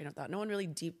remembered my train of thought. No one really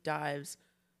deep dives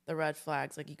the red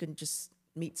flags. Like you can just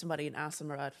meet somebody and ask them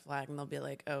a red flag, and they'll be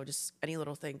like, "Oh, just any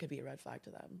little thing could be a red flag to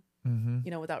them."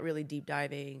 Without really deep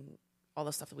diving all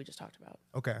the stuff that we just talked about.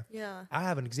 okay. Yeah. I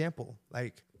have an example.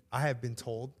 Like I have been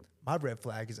told my red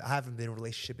flag is I haven't been in a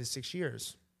relationship in 6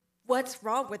 years. What's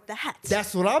wrong with that?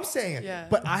 That's what I'm saying. Yeah.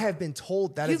 But I have been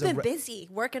told that You've is a been busy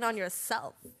working on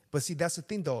yourself. But see, that's the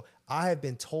thing though. I have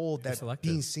been told that selective.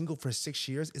 being single for 6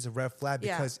 years is a red flag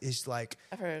Yeah. because it's like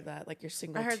I've heard of that. Like you're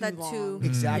single. I heard too that long. too.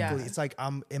 exactly. Yeah. It's like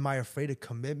am I afraid of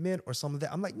commitment or something like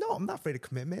that? I'm like, no, I'm not afraid of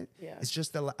commitment. Yeah. It's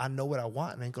just that like, I know what I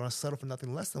want and I ain't gonna settle for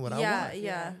nothing less than what I Yeah,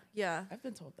 want. yeah. I've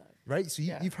been told that. Right? So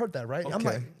Yeah. you've heard that, right? I'm Okay.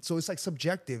 like, so it's like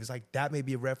subjective. It's like that may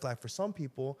be a red flag for some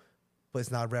people, but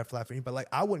it's not a red flag for anybody. Like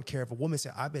I wouldn't care if a woman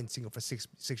said I've been single for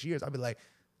six years. I'd be like,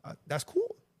 that's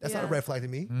cool. That's not a Yeah. red flag to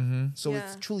me. So Yeah.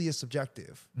 it's truly is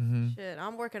subjective. Shit,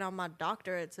 I'm working on my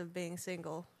doctorates of being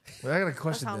single. Well, I got a That's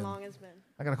question how then. long it's been.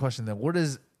 I got a question then. What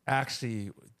is actually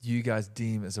you guys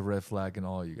deem as a red flag in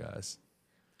all you guys?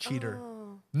 Cheater.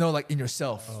 No, like in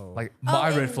yourself. Oh. Like my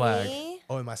in red flag. me?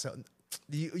 Oh, and myself.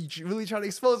 You really try to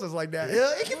expose us like that? Yeah,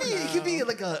 it could be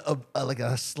like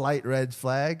a slight red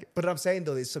flag. But I'm saying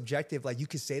though, it's subjective. Like you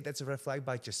could say that's a red flag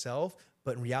by yourself,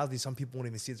 but in reality, some people won't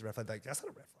even see it as a red flag. Like that's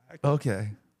not a red flag. Okay.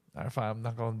 All right, fine. I'm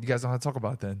not going. You guys don't have to talk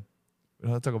about it then. We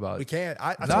don't have to talk about We it. can't.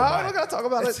 I No, told we mine. don't gotta talk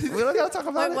about it. We don't gotta talk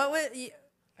about Wait, it. what would you?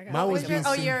 Mine was what's your- being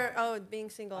oh, single. you're being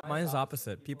single. Mine's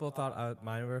opposite. People thought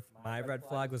my red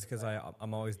flag was because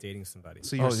I'm always dating somebody.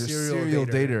 So Oh, you're you're a serial serial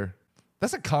dater. dater.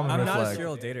 That's a common I'm red not flag. a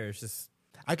serial dater. It's just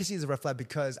I can see it as a red flag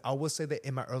because I will say that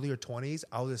in my earlier 20s,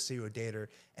 I was a serial dater,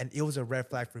 and it was a red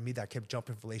flag for me that I kept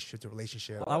jumping from relationship to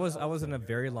relationship. I was in a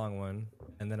very long one,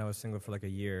 and then I was single for like a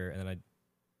year, and then I,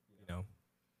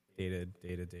 dated.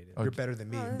 Oh, You're better than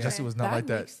me. Oh, man. Jesse was not like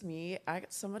that. Makes me.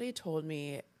 Somebody told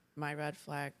me my red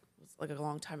flag was like a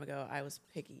long time ago. I was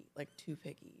picky, like too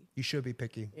picky. You should be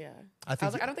picky. Yeah. I I think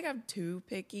was like, I don't think I'm too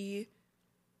picky,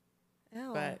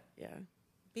 Ew. but yeah,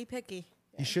 Be picky.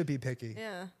 you should be picky.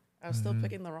 Yeah. I was still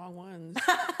picking the wrong ones.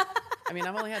 I mean,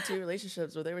 I've only had 2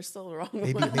 relationships, but they were still the wrong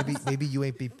Maybe ones. maybe you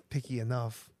ain't be picky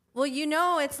enough. Well,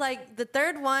 it's like the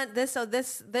third one. This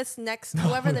next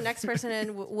whoever the next person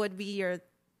in would be your.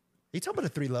 You talking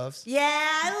about the 3 loves? Yeah,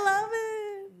 I love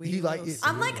it. You like it?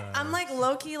 I'm like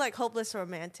low key like hopeless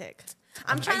romantic.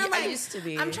 I'm trying to I like used to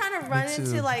be. I'm trying to run too.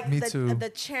 into like Me too. the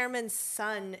chairman's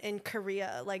son in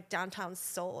Korea, like downtown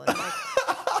Seoul, and like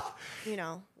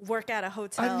work at a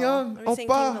hotel. Annyeong, Are we saying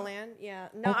oppa. King of the Land? Yeah.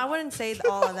 No, I wouldn't say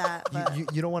all of that. But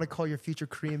You don't want to call your future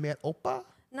Korean man oppa?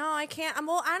 no, I can't. I've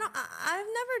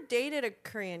never dated a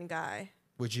Korean guy.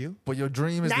 Would you? But your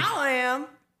dream is Now I am.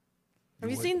 Have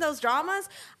you seen those dramas?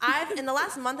 In the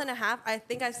last month and a half, I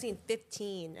think I've seen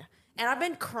 15. And I've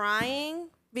been crying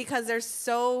because they're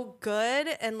so good,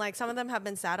 and like some of them have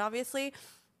been sad, obviously.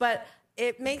 But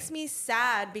it makes me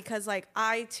sad because like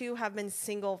I too have been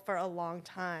single for a long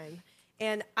time.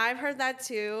 And I've heard that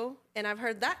too, and I've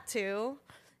heard that too.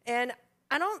 And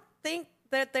I don't think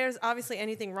that there's obviously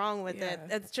anything wrong with it.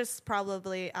 Yeah. It's just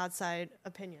probably outside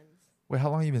opinions. Wait, how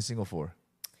long have you been single for?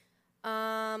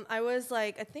 I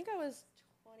think I was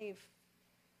 25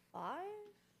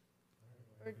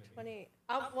 or 20.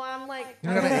 I'm like, You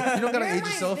don't gotta You're age my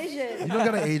yourself. vision. You don't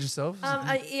gotta age yourself.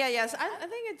 Yes. I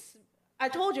think I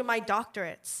told you my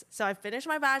doctorates. So I finished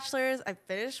my bachelor's, I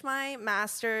finished my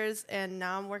master's, and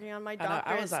now I'm working on my I know,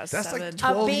 I was doctorates. at That's 7. like of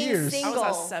 12 being years. I single.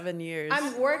 was at 7 years.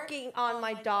 I'm working on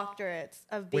my doctorates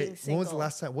of being Wait, single. when was the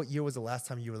last time? What year was the last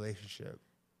time you were in a relationship?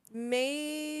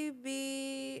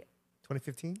 Maybe,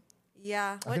 2015?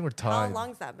 yeah. I think we're How tied.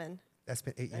 long's that been? That's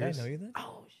been 8 Did I years. know you then?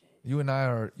 oh shit. You and I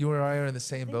are in the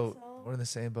same think boat. so. We're in the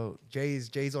same boat.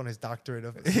 Jay's on his doctorate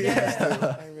of I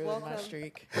ruined my Welcome.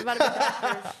 streak. We're about to be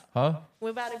doctors. Huh? We're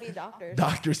about to be doctors.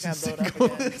 Doctors and Got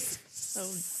blown up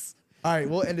singleness. All right,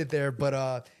 we'll end it there.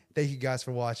 But thank you guys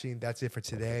for watching. That's it for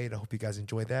today. And I hope you guys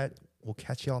enjoyed that. We'll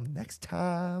catch y'all next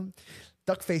time.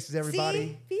 Duck faces,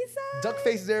 everybody. See? Peace out. Duck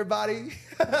faces, everybody.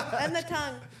 And the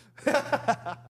tongue.